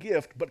spiritual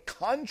gift, but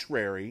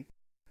contrary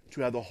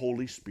to how the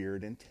Holy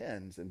Spirit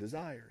intends and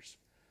desires.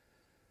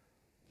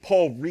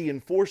 Paul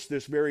reinforced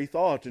this very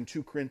thought in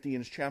 2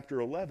 Corinthians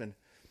chapter 11,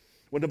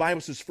 when the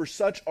Bible says, for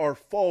such are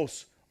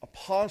false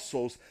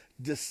apostles,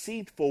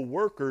 deceitful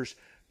workers,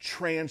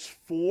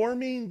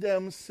 transforming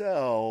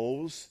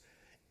themselves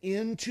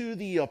into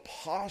the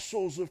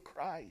apostles of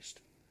Christ.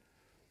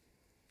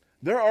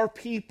 There are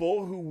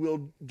people who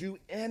will do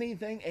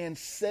anything and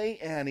say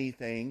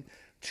anything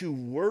to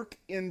work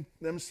in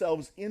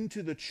themselves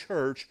into the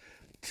church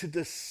to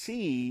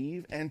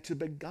deceive and to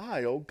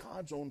beguile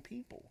God's own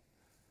people.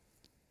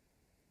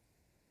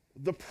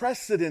 The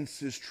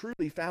precedence is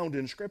truly found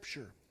in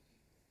Scripture.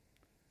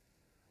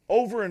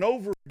 Over and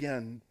over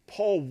again,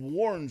 Paul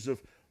warns of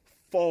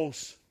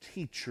false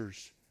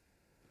teachers,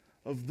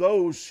 of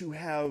those who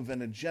have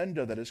an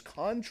agenda that is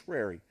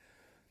contrary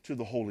to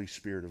the Holy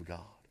Spirit of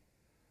God.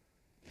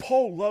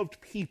 Paul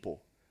loved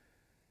people.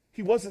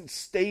 He wasn't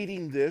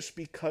stating this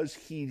because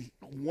he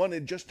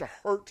wanted just to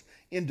hurt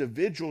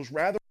individuals,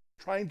 rather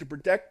trying to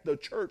protect the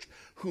church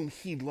whom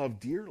he loved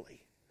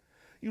dearly.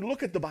 You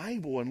look at the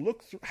Bible and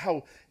look through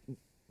how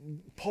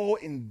Paul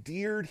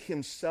endeared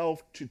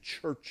himself to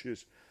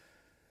churches.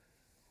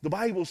 The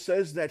Bible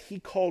says that he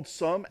called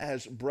some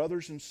as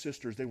brothers and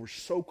sisters. They were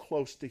so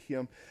close to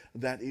him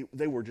that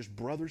they were just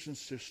brothers and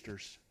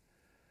sisters.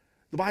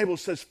 The Bible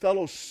says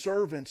fellow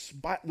servants.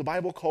 The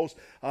Bible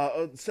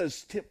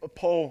says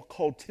Paul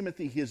called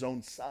Timothy his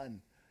own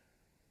son.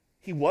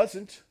 He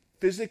wasn't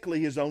physically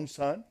his own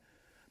son,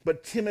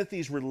 but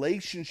Timothy's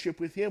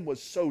relationship with him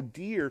was so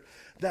dear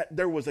that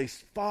there was a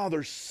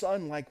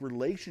father-son-like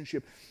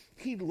relationship.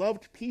 He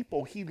loved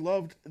people. He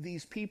loved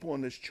these people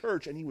in this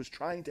church, and he was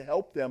trying to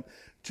help them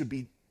to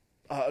be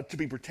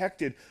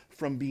protected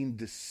from being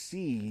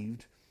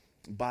deceived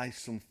by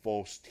some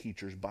false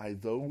teachers, by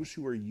those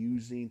who are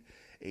using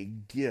a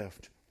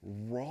gift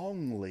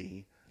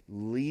wrongly,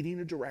 leading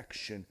a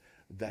direction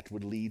that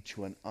would lead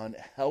to an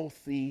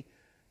unhealthy,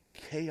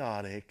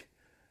 chaotic,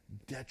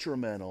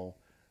 detrimental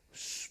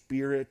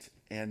spirit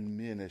and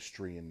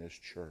ministry in this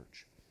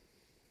church.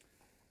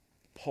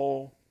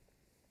 Paul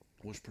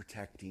was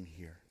protecting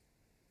here.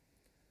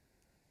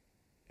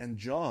 And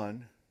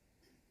John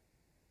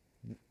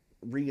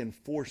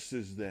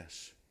reinforces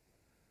this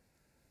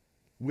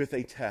with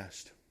a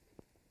test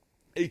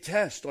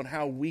on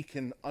how we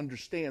can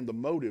understand the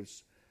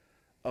motives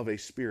of a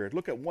spirit.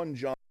 Look at 1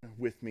 John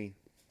with me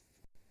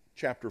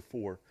chapter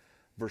 4,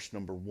 verse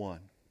number 1.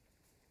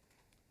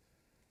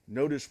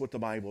 Notice what the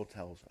Bible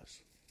tells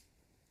us.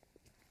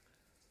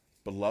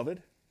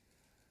 Beloved,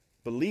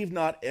 believe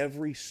not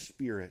every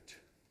spirit,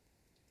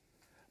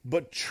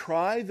 but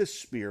try the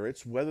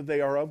spirits whether they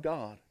are of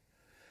God,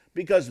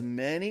 because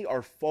many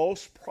are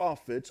false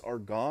prophets are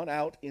gone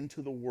out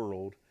into the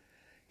world.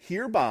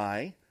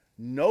 Hereby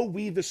know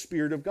we the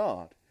Spirit of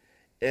God.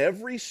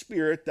 Every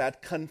spirit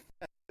that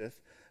confesseth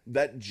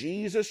that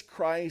Jesus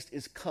Christ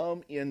is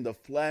come in the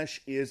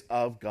flesh is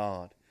of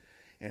God.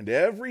 And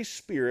every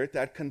spirit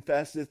that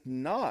confesseth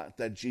not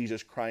that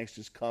Jesus Christ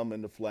is come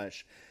in the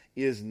flesh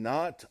is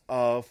not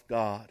of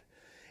God.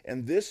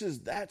 And this is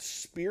that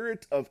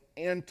spirit of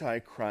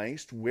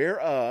Antichrist,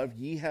 whereof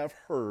ye have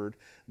heard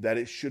that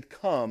it should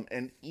come,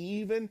 and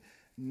even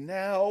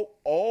now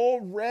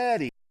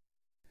already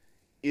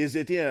is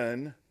it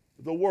in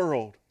the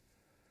world.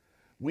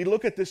 We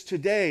look at this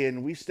today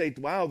and we state,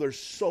 wow, there's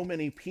so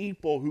many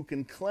people who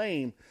can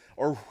claim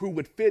or who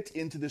would fit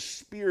into the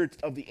spirit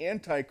of the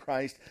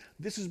Antichrist.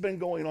 This has been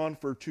going on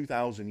for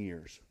 2,000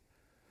 years.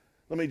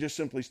 Let me just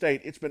simply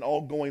state, it's been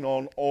all going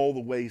on all the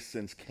way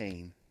since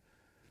Cain.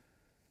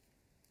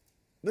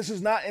 This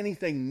is not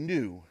anything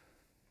new.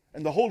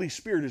 And the Holy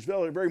Spirit is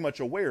very, very much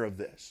aware of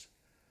this.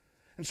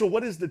 And so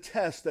what is the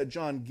test that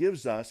John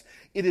gives us?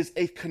 It is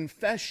a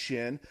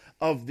confession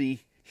of the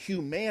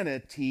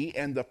humanity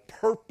and the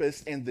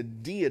purpose and the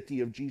deity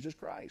of Jesus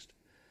Christ.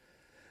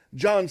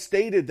 John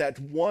stated that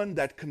one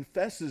that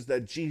confesses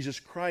that Jesus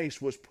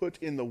Christ was put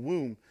in the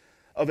womb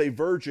of a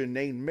virgin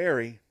named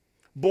Mary,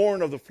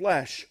 born of the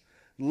flesh,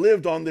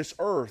 lived on this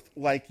earth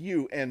like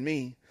you and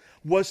me,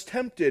 was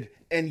tempted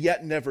and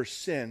yet never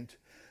sinned,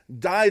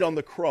 died on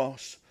the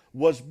cross,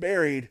 was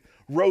buried,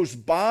 rose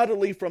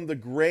bodily from the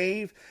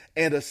grave,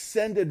 and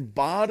ascended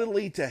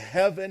bodily to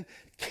heaven,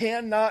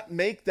 cannot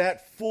make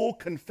that full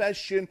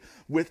confession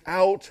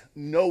without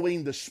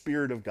knowing the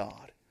Spirit of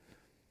God.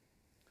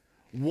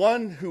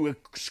 One who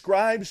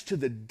ascribes to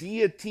the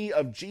deity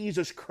of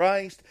Jesus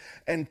Christ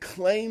and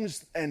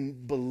claims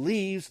and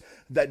believes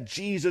that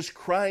Jesus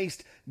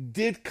Christ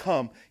did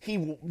come.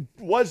 He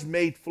was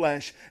made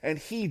flesh, and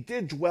he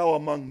did dwell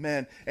among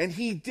men, and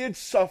he did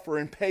suffer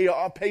and pay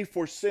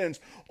for sins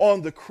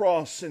on the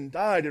cross and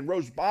died and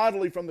rose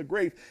bodily from the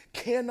grave,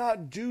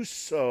 cannot do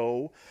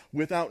so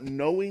without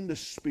knowing the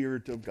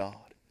Spirit of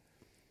God.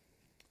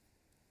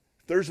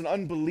 If there's an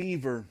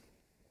unbeliever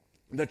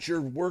that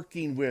you're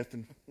working with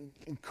and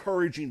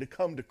encouraging to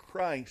come to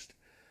Christ,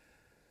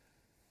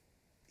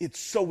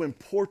 it's so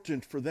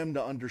important for them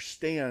to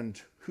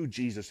understand who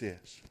Jesus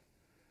is.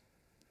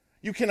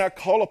 You cannot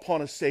call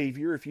upon a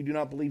Savior if you do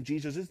not believe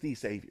Jesus is the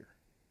Savior.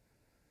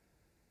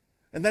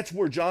 And that's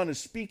where John is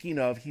speaking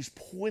of. He's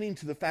pointing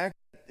to the fact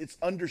that it's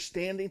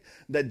understanding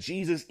that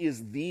Jesus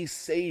is the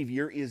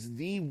Savior, is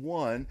the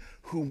one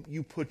whom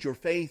you put your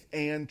faith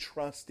and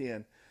trust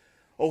in.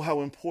 Oh,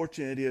 how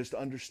important it is to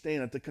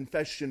understand that the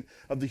confession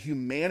of the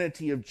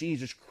humanity of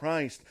Jesus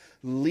Christ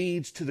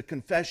leads to the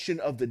confession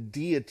of the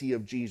deity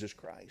of Jesus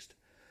Christ.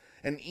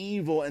 An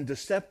evil and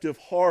deceptive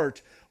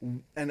heart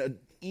and an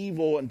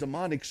evil and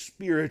demonic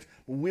spirit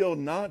will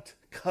not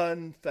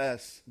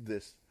confess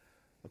this,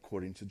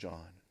 according to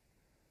John.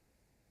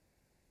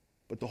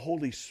 But the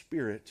Holy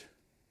Spirit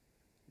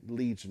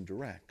leads and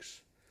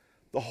directs.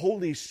 The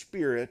Holy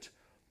Spirit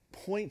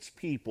points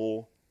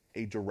people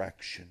a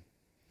direction.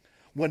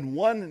 When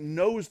one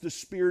knows the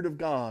Spirit of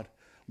God,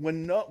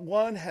 when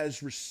one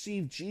has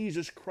received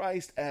Jesus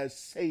Christ as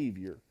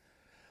Savior,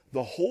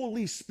 the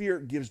Holy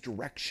Spirit gives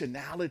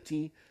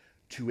directionality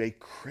to a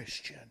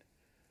Christian.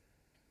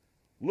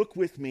 Look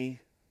with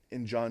me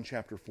in John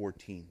chapter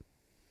 14.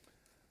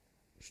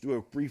 Let's do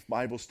a brief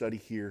Bible study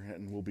here,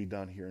 and we'll be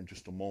done here in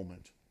just a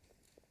moment.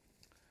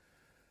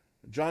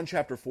 John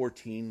chapter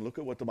 14, look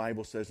at what the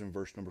Bible says in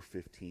verse number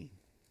 15.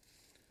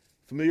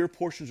 Familiar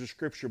portions of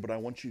Scripture, but I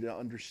want you to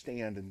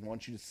understand and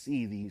want you to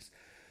see these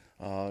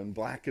in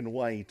black and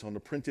white on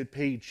the printed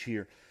page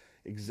here,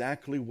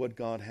 exactly what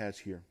God has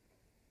here.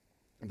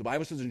 The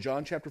Bible says in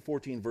John chapter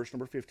 14, verse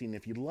number 15,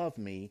 if you love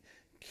me,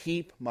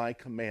 keep my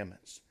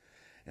commandments.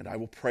 And I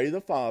will pray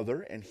the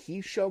Father, and he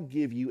shall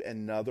give you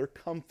another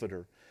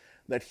comforter,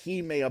 that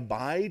he may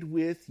abide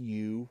with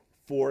you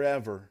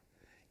forever,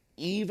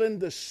 even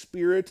the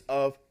Spirit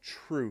of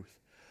truth,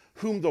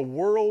 whom the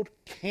world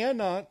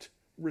cannot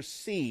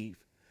receive,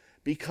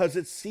 because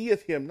it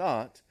seeth him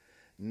not,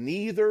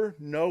 neither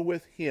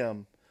knoweth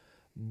him.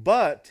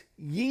 But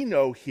ye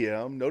know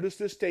him, notice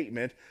this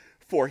statement,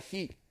 for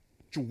he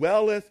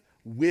dwelleth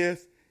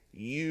with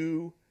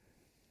you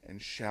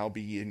and shall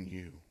be in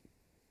you.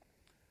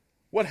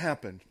 What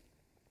happened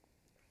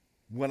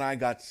when I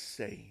got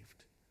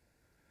saved?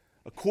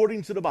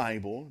 According to the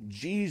Bible,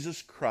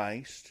 Jesus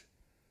Christ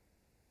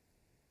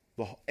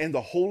and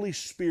the Holy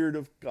Spirit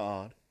of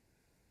God,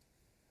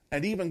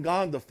 and even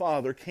God the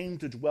Father, came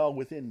to dwell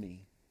within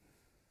me.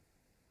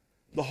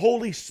 The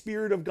Holy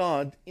Spirit of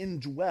God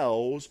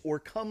indwells or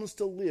comes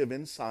to live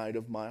inside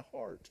of my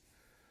heart.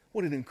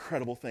 What an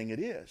incredible thing it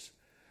is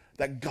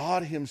that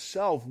God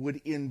himself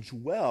would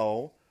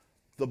indwell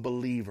the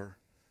believer,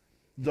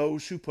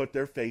 those who put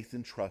their faith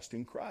and trust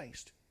in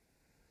Christ.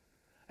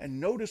 And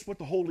notice what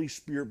the Holy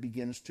Spirit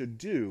begins to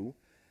do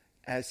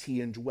as he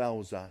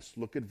indwells us.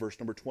 Look at verse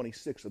number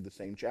 26 of the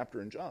same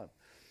chapter in John.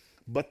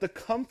 But the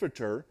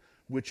Comforter,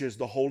 which is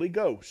the Holy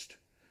Ghost,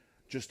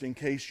 just in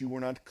case you were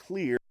not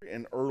clear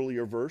in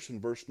earlier verse, in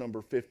verse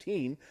number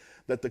 15,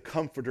 that the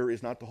Comforter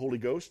is not the Holy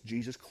Ghost,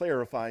 Jesus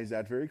clarifies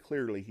that very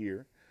clearly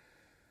here.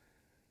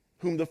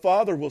 Whom the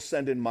Father will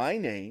send in my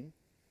name.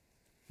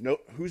 No,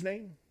 whose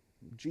name?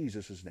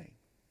 Jesus' name.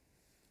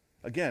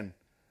 Again,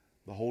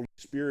 the Holy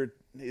Spirit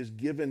is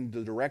given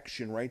the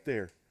direction right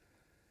there.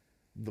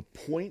 The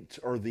point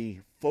or the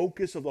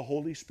focus of the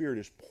Holy Spirit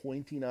is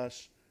pointing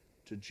us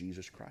to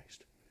Jesus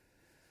Christ.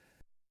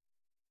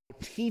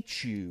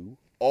 Teach you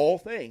all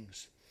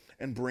things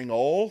and bring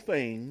all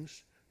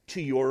things to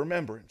your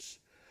remembrance.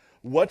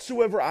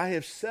 Whatsoever I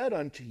have said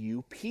unto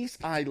you, peace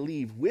I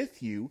leave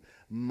with you,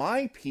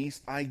 my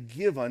peace I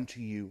give unto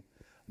you.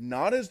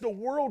 Not as the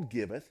world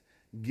giveth,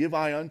 give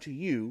I unto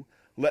you.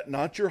 Let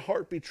not your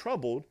heart be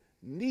troubled,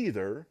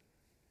 neither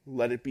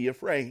let it be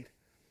afraid.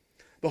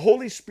 The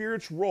Holy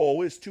Spirit's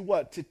role is to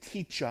what? To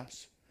teach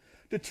us.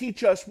 To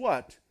teach us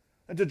what?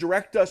 And to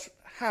direct us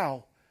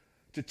how?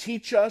 To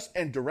teach us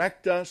and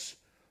direct us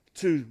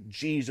to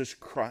Jesus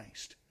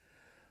Christ.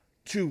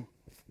 To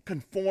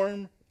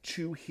conform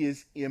to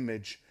his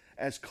image,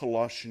 as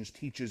Colossians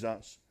teaches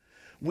us.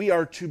 We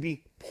are to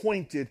be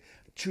pointed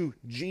to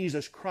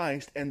Jesus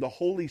Christ, and the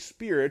Holy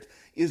Spirit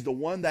is the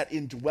one that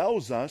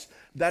indwells us,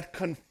 that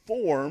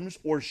conforms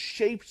or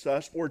shapes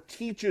us or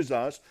teaches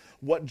us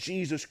what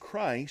Jesus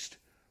Christ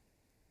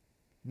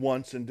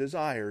wants and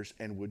desires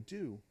and would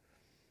do.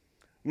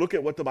 Look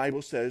at what the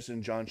Bible says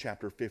in John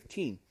chapter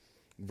 15,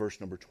 verse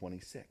number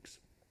 26.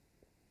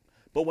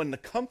 But when the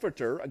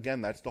Comforter,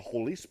 again that's the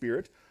Holy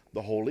Spirit,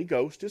 the Holy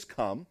Ghost is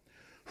come,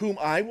 whom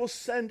I will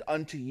send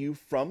unto you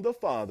from the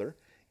Father,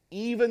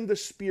 even the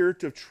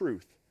Spirit of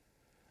truth.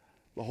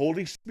 The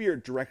Holy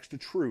Spirit directs to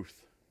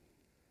truth,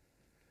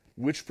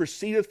 which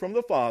proceedeth from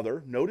the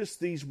Father. Notice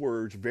these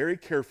words very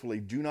carefully.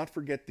 Do not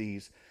forget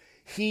these.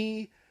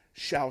 He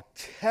shall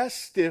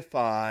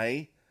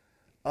testify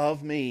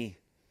of me.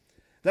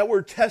 That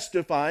word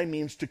testify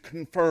means to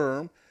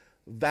confirm,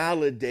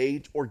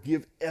 validate, or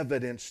give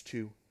evidence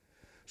to.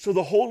 So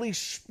the Holy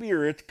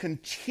Spirit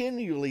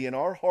continually in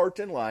our heart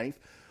and life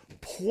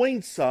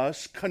points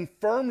us,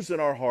 confirms in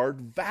our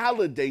heart,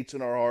 validates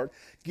in our heart,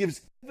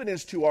 gives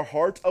evidence to our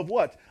heart of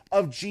what?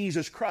 Of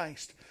Jesus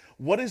Christ.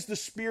 What is the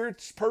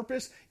Spirit's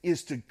purpose?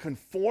 Is to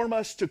conform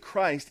us to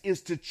Christ,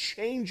 is to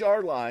change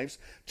our lives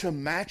to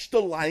match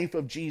the life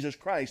of Jesus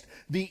Christ,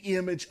 the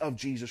image of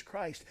Jesus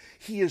Christ.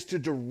 He is to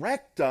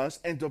direct us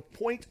and to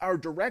point our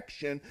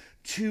direction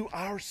to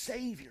our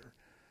Savior.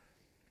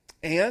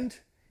 And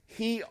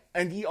He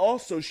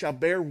also shall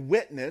bear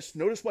witness.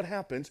 Notice what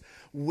happens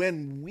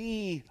when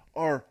we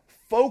are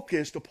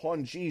focused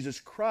upon Jesus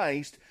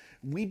Christ.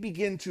 We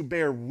begin to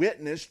bear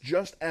witness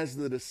just as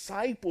the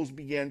disciples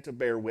began to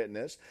bear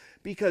witness,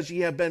 because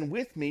ye have been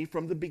with me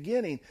from the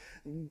beginning.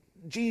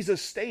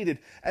 Jesus stated,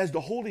 as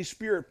the Holy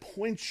Spirit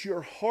points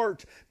your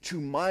heart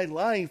to my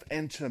life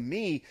and to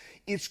me,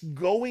 it's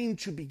going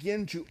to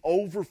begin to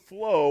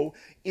overflow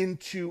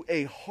into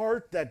a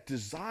heart that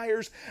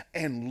desires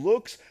and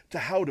looks to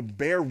how to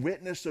bear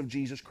witness of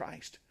Jesus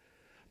Christ.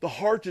 The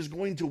heart is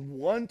going to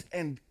want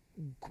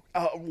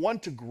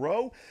to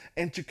grow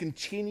and to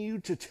continue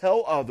to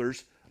tell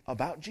others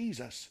about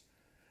Jesus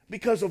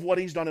because of what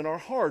he's done in our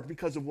heart,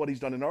 because of what he's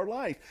done in our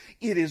life.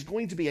 It is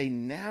going to be a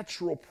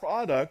natural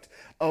product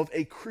of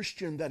a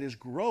Christian that is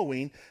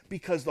growing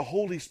because the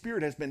Holy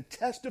Spirit has been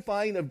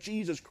testifying of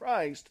Jesus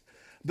Christ,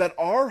 that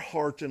our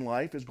heart and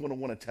life is going to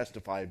want to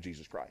testify of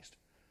Jesus Christ.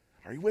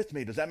 Are you with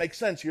me? Does that make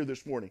sense here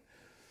this morning?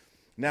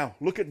 Now,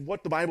 look at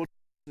what the Bible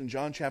says in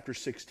John chapter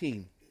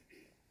 16,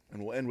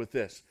 and we'll end with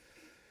this.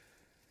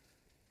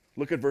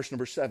 Look at verse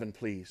number 7,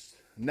 please.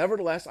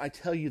 Nevertheless, I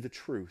tell you the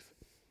truth.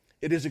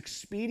 It is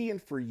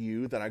expedient for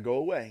you that I go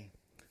away.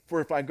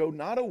 For if I go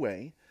not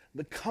away,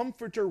 the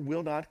Comforter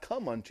will not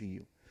come unto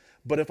you.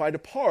 But if I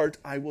depart,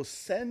 I will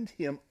send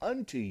him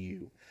unto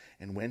you.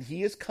 And when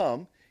he is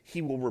come,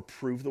 he will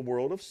reprove the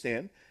world of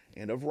sin,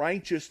 and of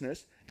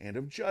righteousness, and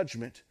of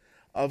judgment.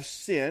 Of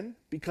sin,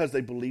 because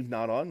they believe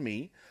not on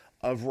me.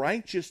 Of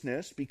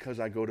righteousness, because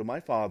I go to my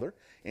Father,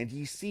 and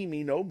ye see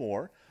me no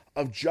more.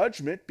 Of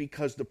judgment,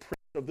 because the prince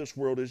of this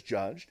world is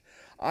judged.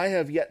 I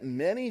have yet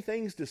many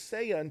things to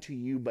say unto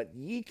you, but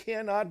ye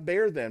cannot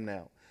bear them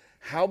now.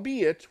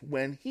 Howbeit,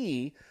 when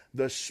he,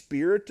 the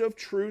Spirit of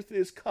truth,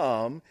 is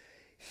come,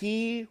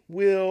 he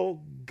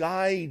will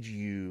guide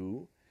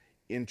you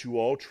into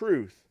all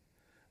truth.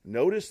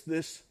 Notice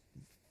this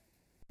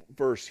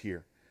verse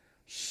here.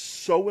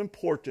 So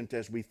important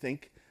as we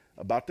think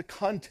about the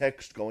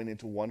context going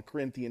into 1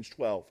 Corinthians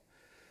 12.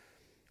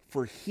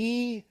 For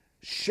he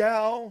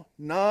shall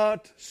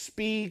not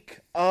speak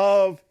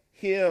of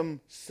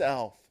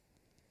himself.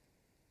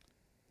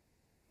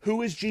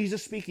 Who is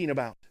Jesus speaking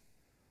about?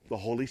 The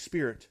Holy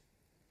Spirit,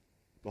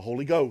 the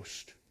Holy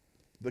Ghost,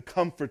 the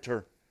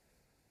Comforter.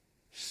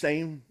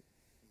 Same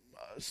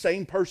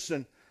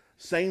person,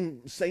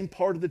 same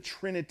part of the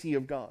Trinity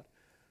of God.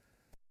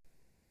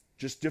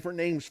 Just different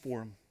names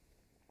for him.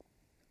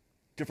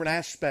 Different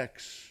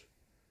aspects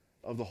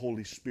of the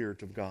Holy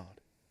Spirit of God.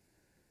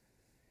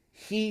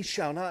 He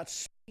shall not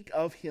speak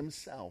of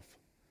himself,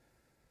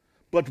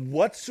 but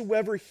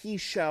whatsoever he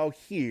shall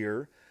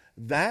hear,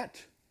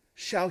 that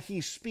shall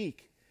he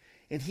speak.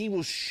 And he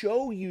will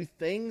show you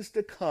things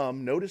to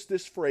come. Notice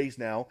this phrase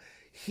now.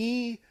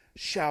 He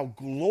shall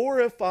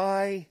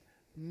glorify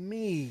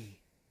me.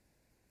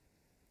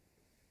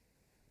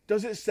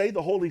 Does it say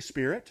the Holy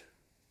Spirit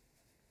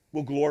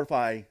will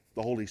glorify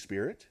the Holy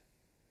Spirit?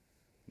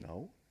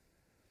 No.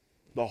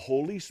 The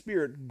Holy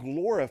Spirit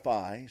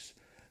glorifies,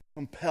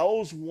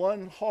 compels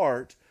one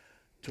heart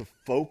to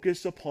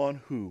focus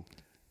upon who?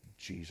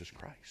 Jesus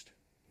Christ.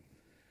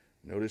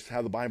 Notice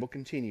how the Bible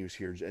continues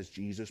here as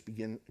Jesus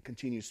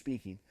continues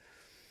speaking.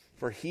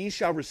 For he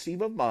shall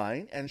receive of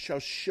mine, and shall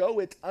show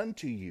it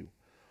unto you.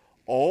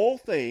 All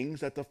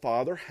things that the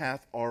Father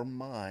hath are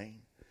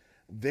mine.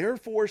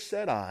 Therefore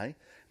said I,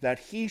 that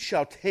he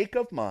shall take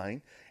of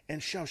mine,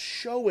 and shall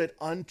show it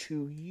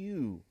unto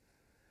you.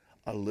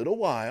 A little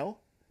while,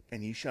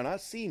 and ye shall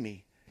not see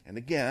me. And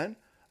again,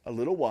 a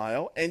little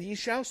while, and ye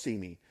shall see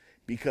me,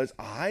 because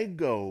I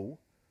go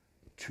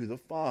to the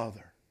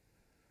Father.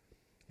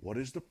 What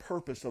is the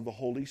purpose of the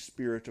Holy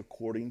Spirit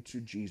according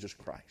to Jesus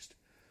Christ?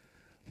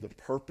 The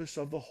purpose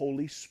of the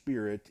Holy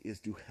Spirit is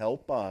to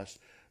help us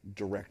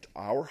direct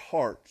our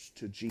hearts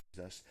to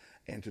Jesus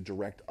and to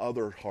direct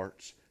other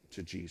hearts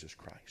to Jesus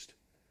Christ.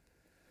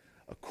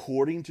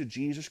 According to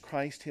Jesus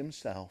Christ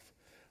himself,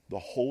 the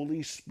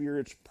Holy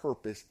Spirit's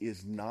purpose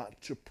is not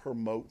to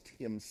promote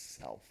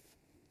himself.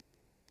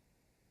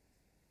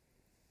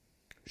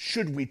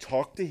 Should we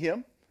talk to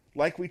him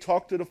like we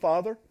talk to the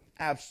Father?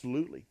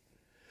 Absolutely.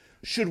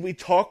 Should we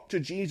talk to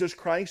Jesus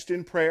Christ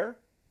in prayer?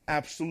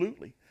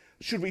 Absolutely.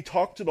 Should we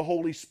talk to the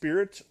Holy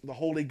Spirit, the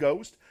Holy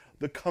Ghost,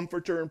 the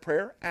Comforter in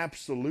prayer?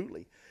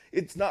 Absolutely.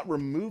 It's not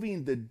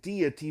removing the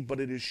deity,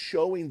 but it is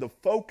showing the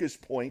focus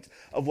point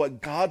of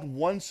what God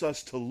wants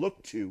us to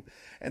look to.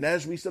 And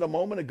as we said a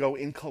moment ago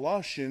in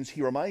Colossians,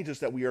 he reminds us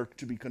that we are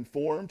to be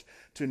conformed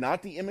to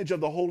not the image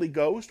of the Holy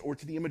Ghost or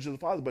to the image of the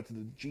Father, but to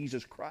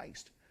Jesus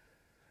Christ.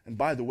 And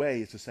by the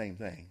way, it's the same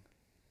thing.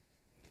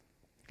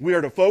 We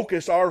are to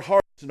focus our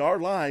hearts and our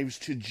lives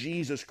to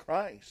Jesus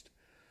Christ.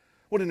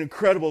 What an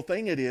incredible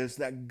thing it is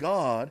that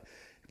God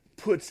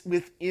puts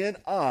within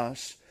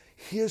us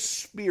his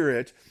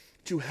Spirit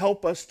to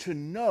help us to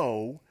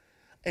know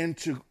and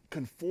to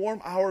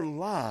conform our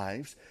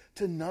lives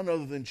to none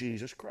other than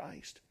Jesus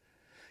Christ.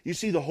 You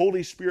see, the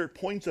Holy Spirit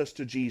points us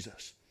to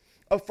Jesus,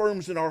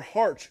 affirms in our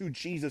hearts who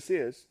Jesus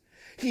is.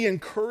 He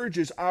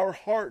encourages our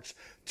hearts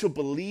to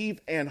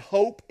believe and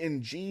hope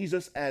in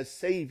Jesus as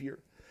Savior.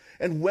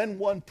 And when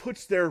one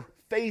puts their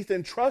faith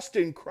and trust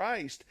in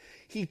Christ,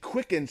 he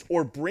quickens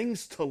or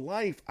brings to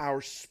life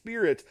our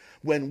spirit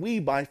when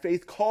we, by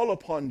faith, call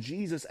upon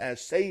Jesus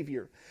as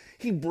Savior.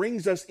 He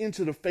brings us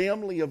into the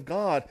family of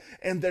God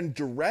and then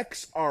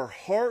directs our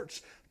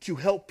hearts to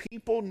help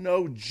people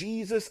know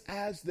Jesus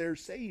as their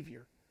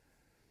Savior.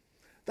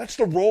 That's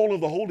the role of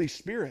the Holy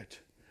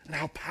Spirit, and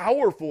how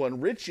powerful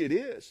and rich it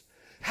is.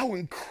 How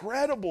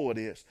incredible it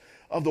is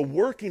of the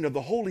working of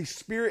the Holy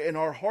Spirit in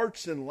our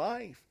hearts and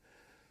life.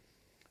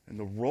 And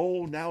the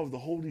role now of the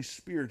Holy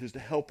Spirit is to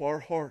help our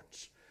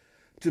hearts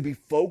to be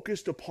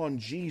focused upon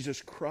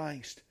Jesus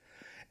Christ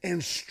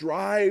and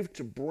strive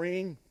to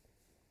bring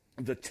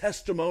the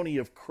testimony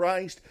of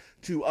Christ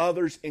to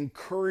others,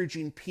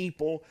 encouraging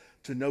people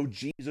to know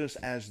Jesus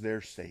as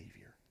their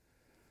Savior.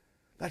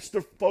 That's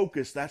the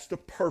focus, that's the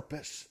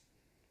purpose.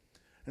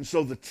 And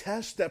so the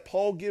test that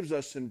Paul gives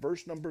us in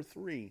verse number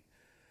 3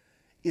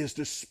 is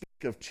to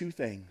speak of two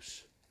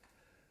things.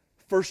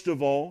 First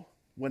of all,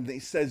 when he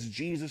says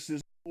Jesus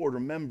is Lord,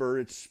 remember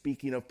it's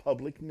speaking of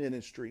public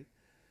ministry,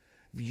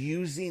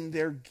 using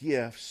their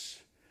gifts.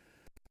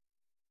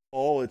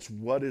 It's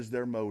what is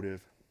their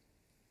motive.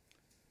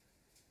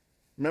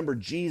 Remember,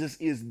 Jesus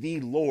is the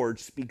Lord,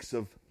 speaks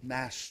of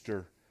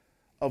master,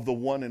 of the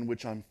one in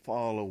which I'm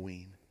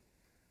following.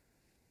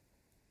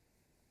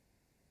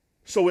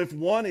 So if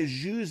one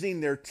is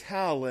using their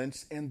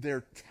talents and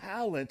their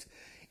talent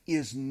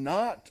is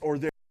not, or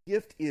their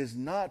gift is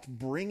not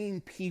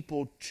bringing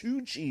people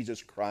to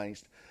Jesus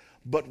Christ,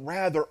 but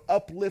rather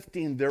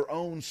uplifting their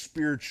own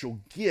spiritual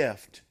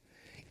gift,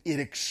 it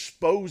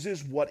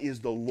exposes what is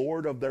the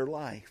Lord of their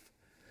life.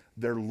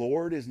 Their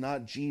Lord is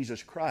not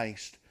Jesus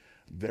Christ.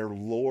 Their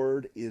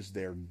Lord is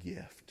their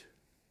gift.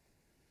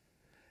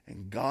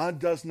 And God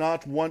does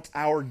not want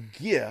our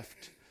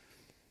gift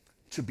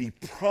to be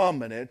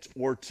prominent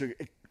or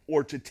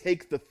to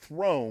take the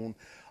throne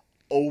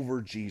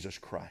over Jesus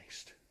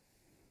Christ.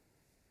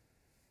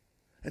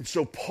 And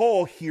so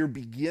Paul here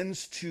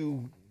begins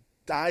to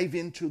dive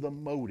into the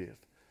motive.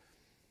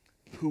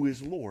 Who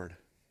is Lord?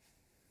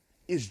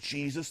 Is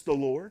Jesus the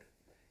Lord?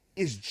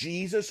 Is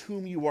Jesus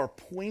whom you are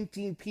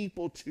pointing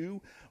people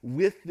to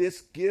with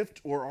this gift,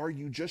 or are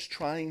you just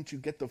trying to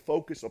get the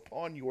focus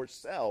upon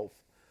yourself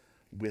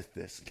with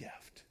this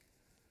gift.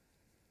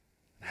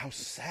 And how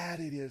sad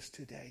it is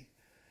today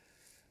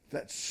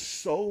that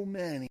so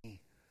many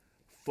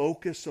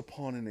focus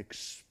upon an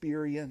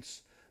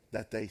experience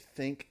that they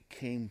think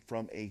came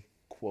from a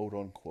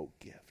quote-unquote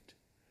gift.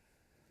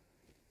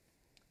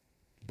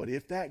 But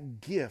if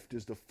that gift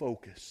is the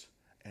focus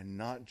and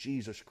not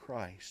Jesus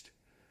Christ,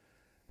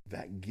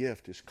 that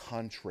gift is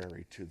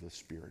contrary to the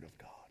Spirit of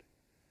God.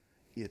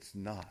 It's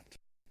not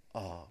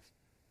of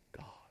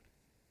God.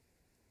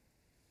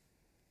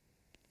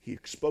 He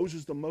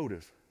exposes the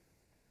motive,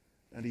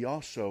 and he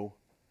also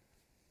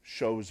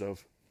shows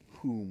of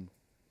whom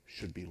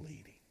should be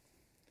leading.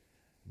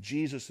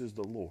 Jesus is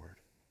the Lord.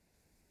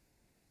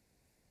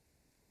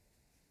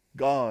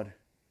 God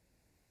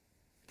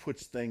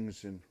puts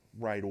things in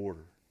right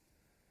order,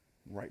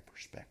 right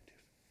perspective.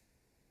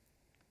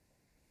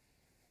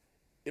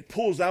 It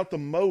pulls out the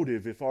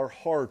motive if our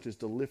heart is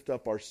to lift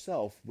up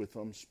ourselves with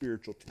some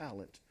spiritual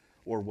talent,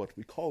 or what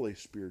we call a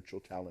spiritual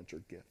talent or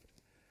gift.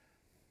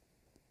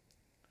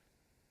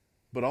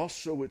 But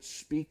also it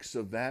speaks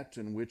of that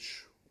in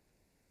which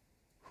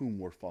whom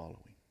we're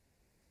following.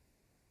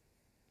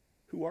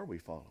 Who are we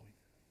following?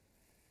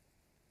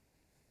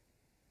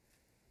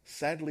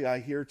 Sadly, I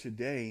hear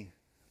today,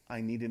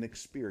 I need an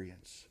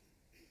experience.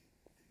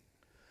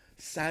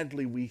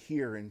 Sadly, we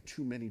hear in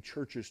too many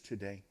churches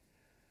today,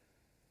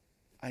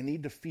 I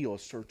need to feel a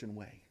certain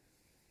way.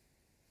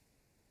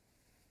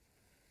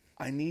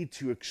 I need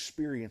to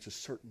experience a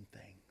certain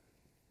thing.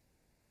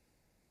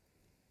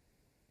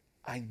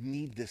 I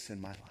need this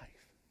in my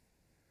life.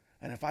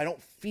 And if I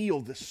don't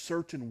feel this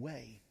certain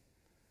way,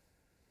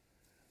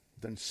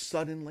 then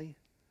suddenly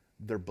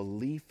their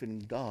belief in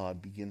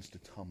God begins to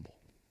tumble.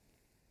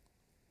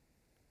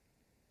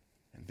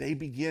 And they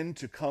begin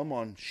to come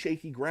on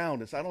shaky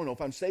ground and say, I don't know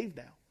if I'm saved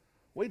now.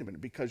 Wait a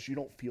minute, because you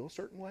don't feel a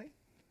certain way?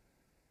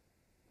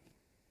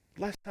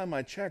 Last time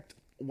I checked,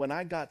 when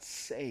I got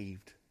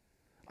saved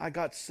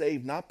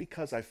not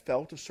because I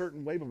felt a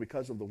certain way, but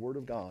because of the Word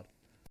of God.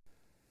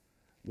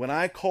 When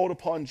I called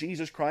upon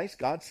Jesus Christ,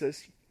 God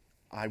says,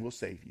 I will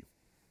save you.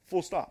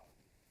 Full stop.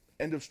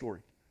 End of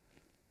story.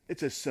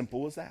 It's as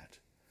simple as that.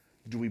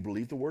 Do we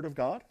believe the Word of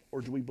God,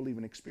 or do we believe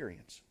in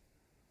experience?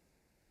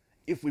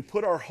 If we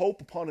put our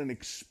hope upon an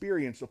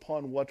experience,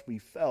 upon what we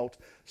felt,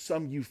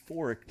 some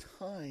euphoric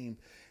time,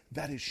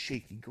 that is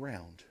shaky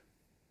ground.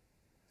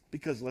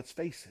 Because let's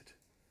face it,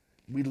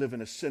 we live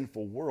in a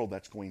sinful world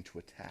that's going to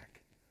attack.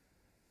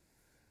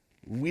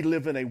 We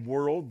live in a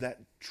world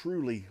that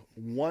truly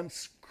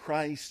wants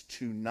Christ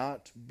to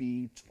not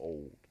be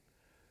told.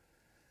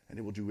 And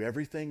it will do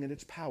everything in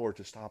its power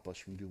to stop us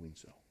from doing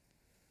so.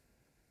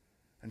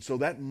 And so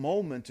that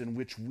moment in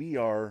which we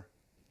are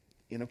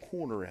in a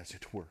corner, as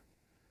it were,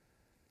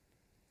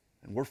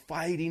 and we're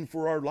fighting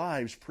for our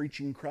lives,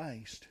 preaching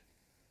Christ,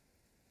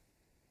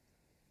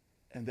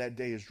 and that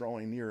day is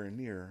drawing nearer and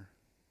nearer,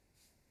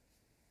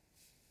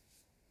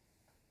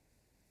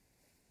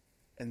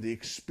 and the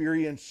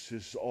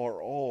experiences are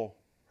all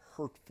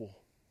hurtful,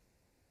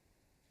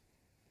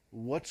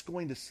 what's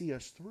going to see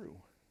us through?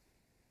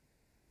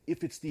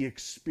 If it's the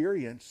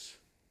experience,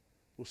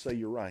 we'll say,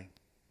 you're right,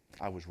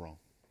 I was wrong.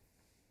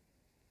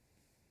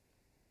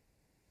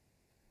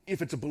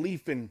 If it's a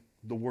belief in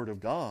the Word of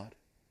God,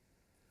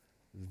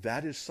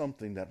 that is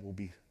something that will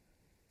be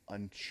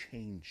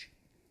unchanging.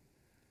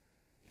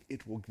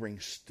 It will bring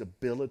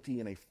stability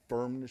and a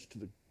firmness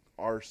to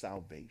our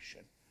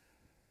salvation.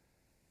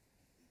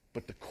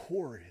 But the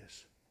core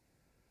is,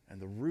 and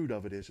the root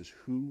of it is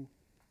who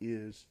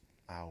is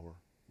our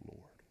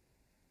Lord?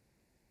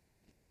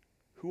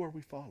 Who are we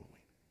following?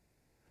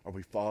 Are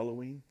we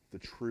following the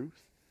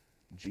truth?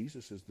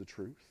 Jesus is the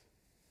truth.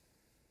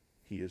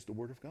 He is the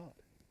Word of God.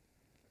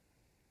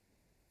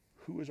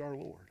 Who is our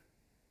Lord?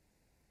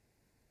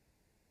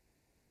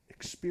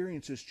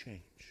 Experiences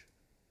change.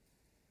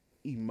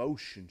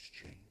 Emotions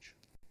change.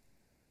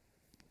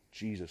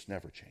 Jesus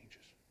never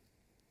changes.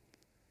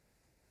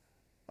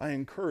 I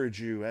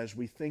encourage you, as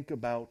we think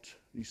about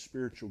these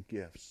spiritual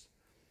gifts,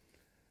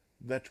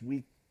 that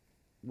we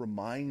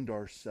remind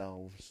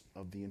ourselves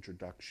of the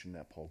introduction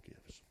that Paul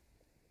gives.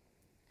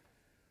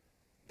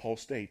 Paul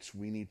states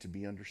we need to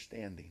be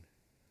understanding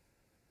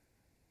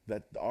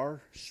that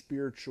our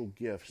spiritual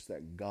gifts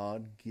that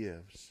God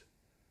gives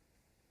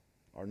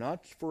are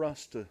not for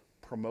us to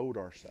promote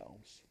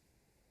ourselves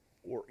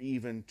or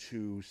even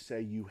to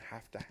say you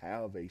have to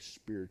have a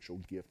spiritual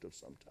gift of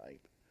some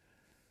type,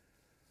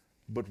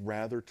 but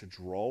rather to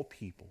draw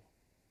people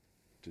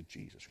to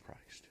Jesus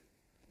Christ,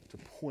 to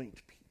point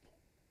people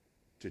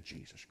to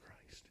Jesus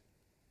Christ.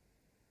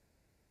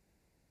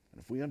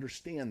 And if we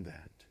understand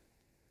that,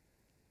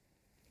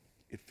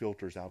 it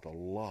filters out a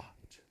lot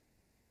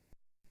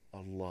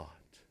of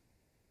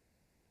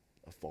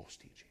false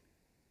teaching.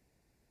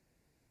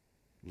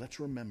 Let's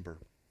remember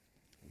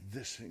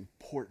this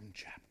important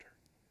chapter,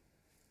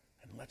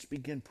 and let's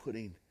begin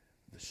putting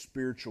the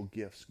spiritual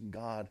gifts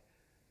God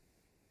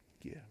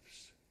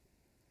gives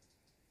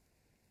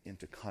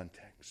into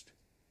context.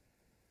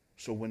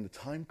 So when the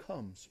time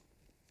comes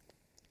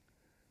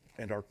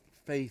and our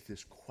faith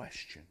is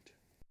questioned,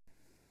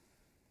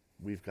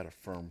 we've got a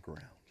firm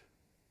ground.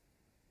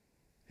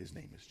 His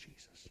name is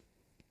Jesus.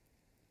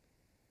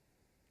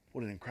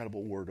 What an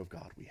incredible Word of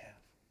God we have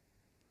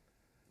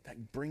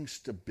that brings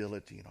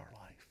stability in our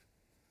life.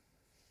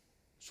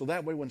 So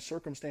that way when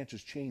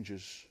circumstances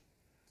changes,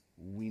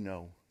 we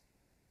know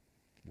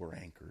we're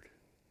anchored,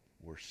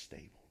 we're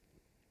stable.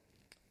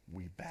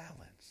 We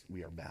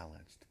are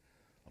balanced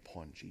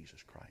upon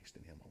Jesus Christ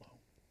and Him alone.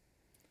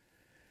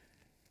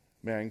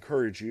 May I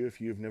encourage you,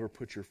 if you've never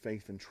put your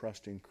faith and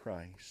trust in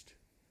Christ,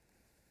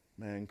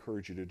 may I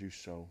encourage you to do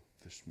so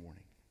this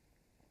morning.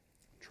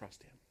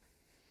 Trust Him.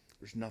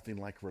 There's nothing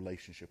like a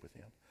relationship with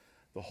Him.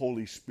 The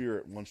Holy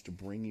Spirit wants to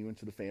bring you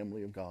into the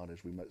family of God,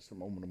 as we met a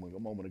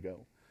moment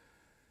ago.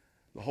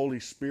 The Holy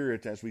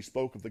Spirit, as we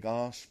spoke of the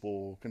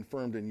gospel,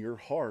 confirmed in your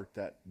heart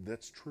that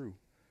that's true.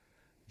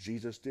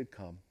 Jesus did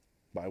come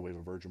by way of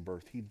a virgin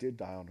birth. He did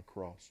die on the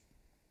cross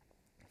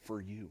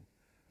for you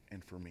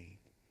and for me.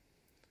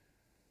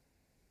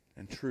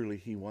 And truly,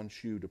 He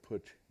wants you to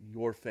put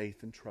your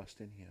faith and trust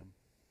in Him.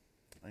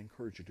 I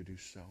encourage you to do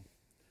so.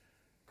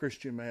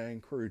 Christian, may I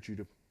encourage you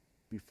to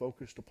be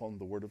focused upon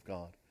the Word of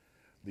God,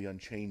 the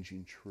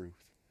unchanging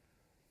truth.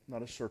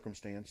 Not a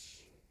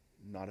circumstance,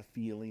 not a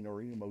feeling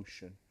or an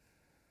emotion,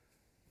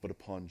 but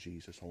upon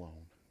Jesus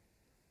alone.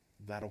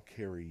 That'll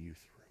carry you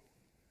through.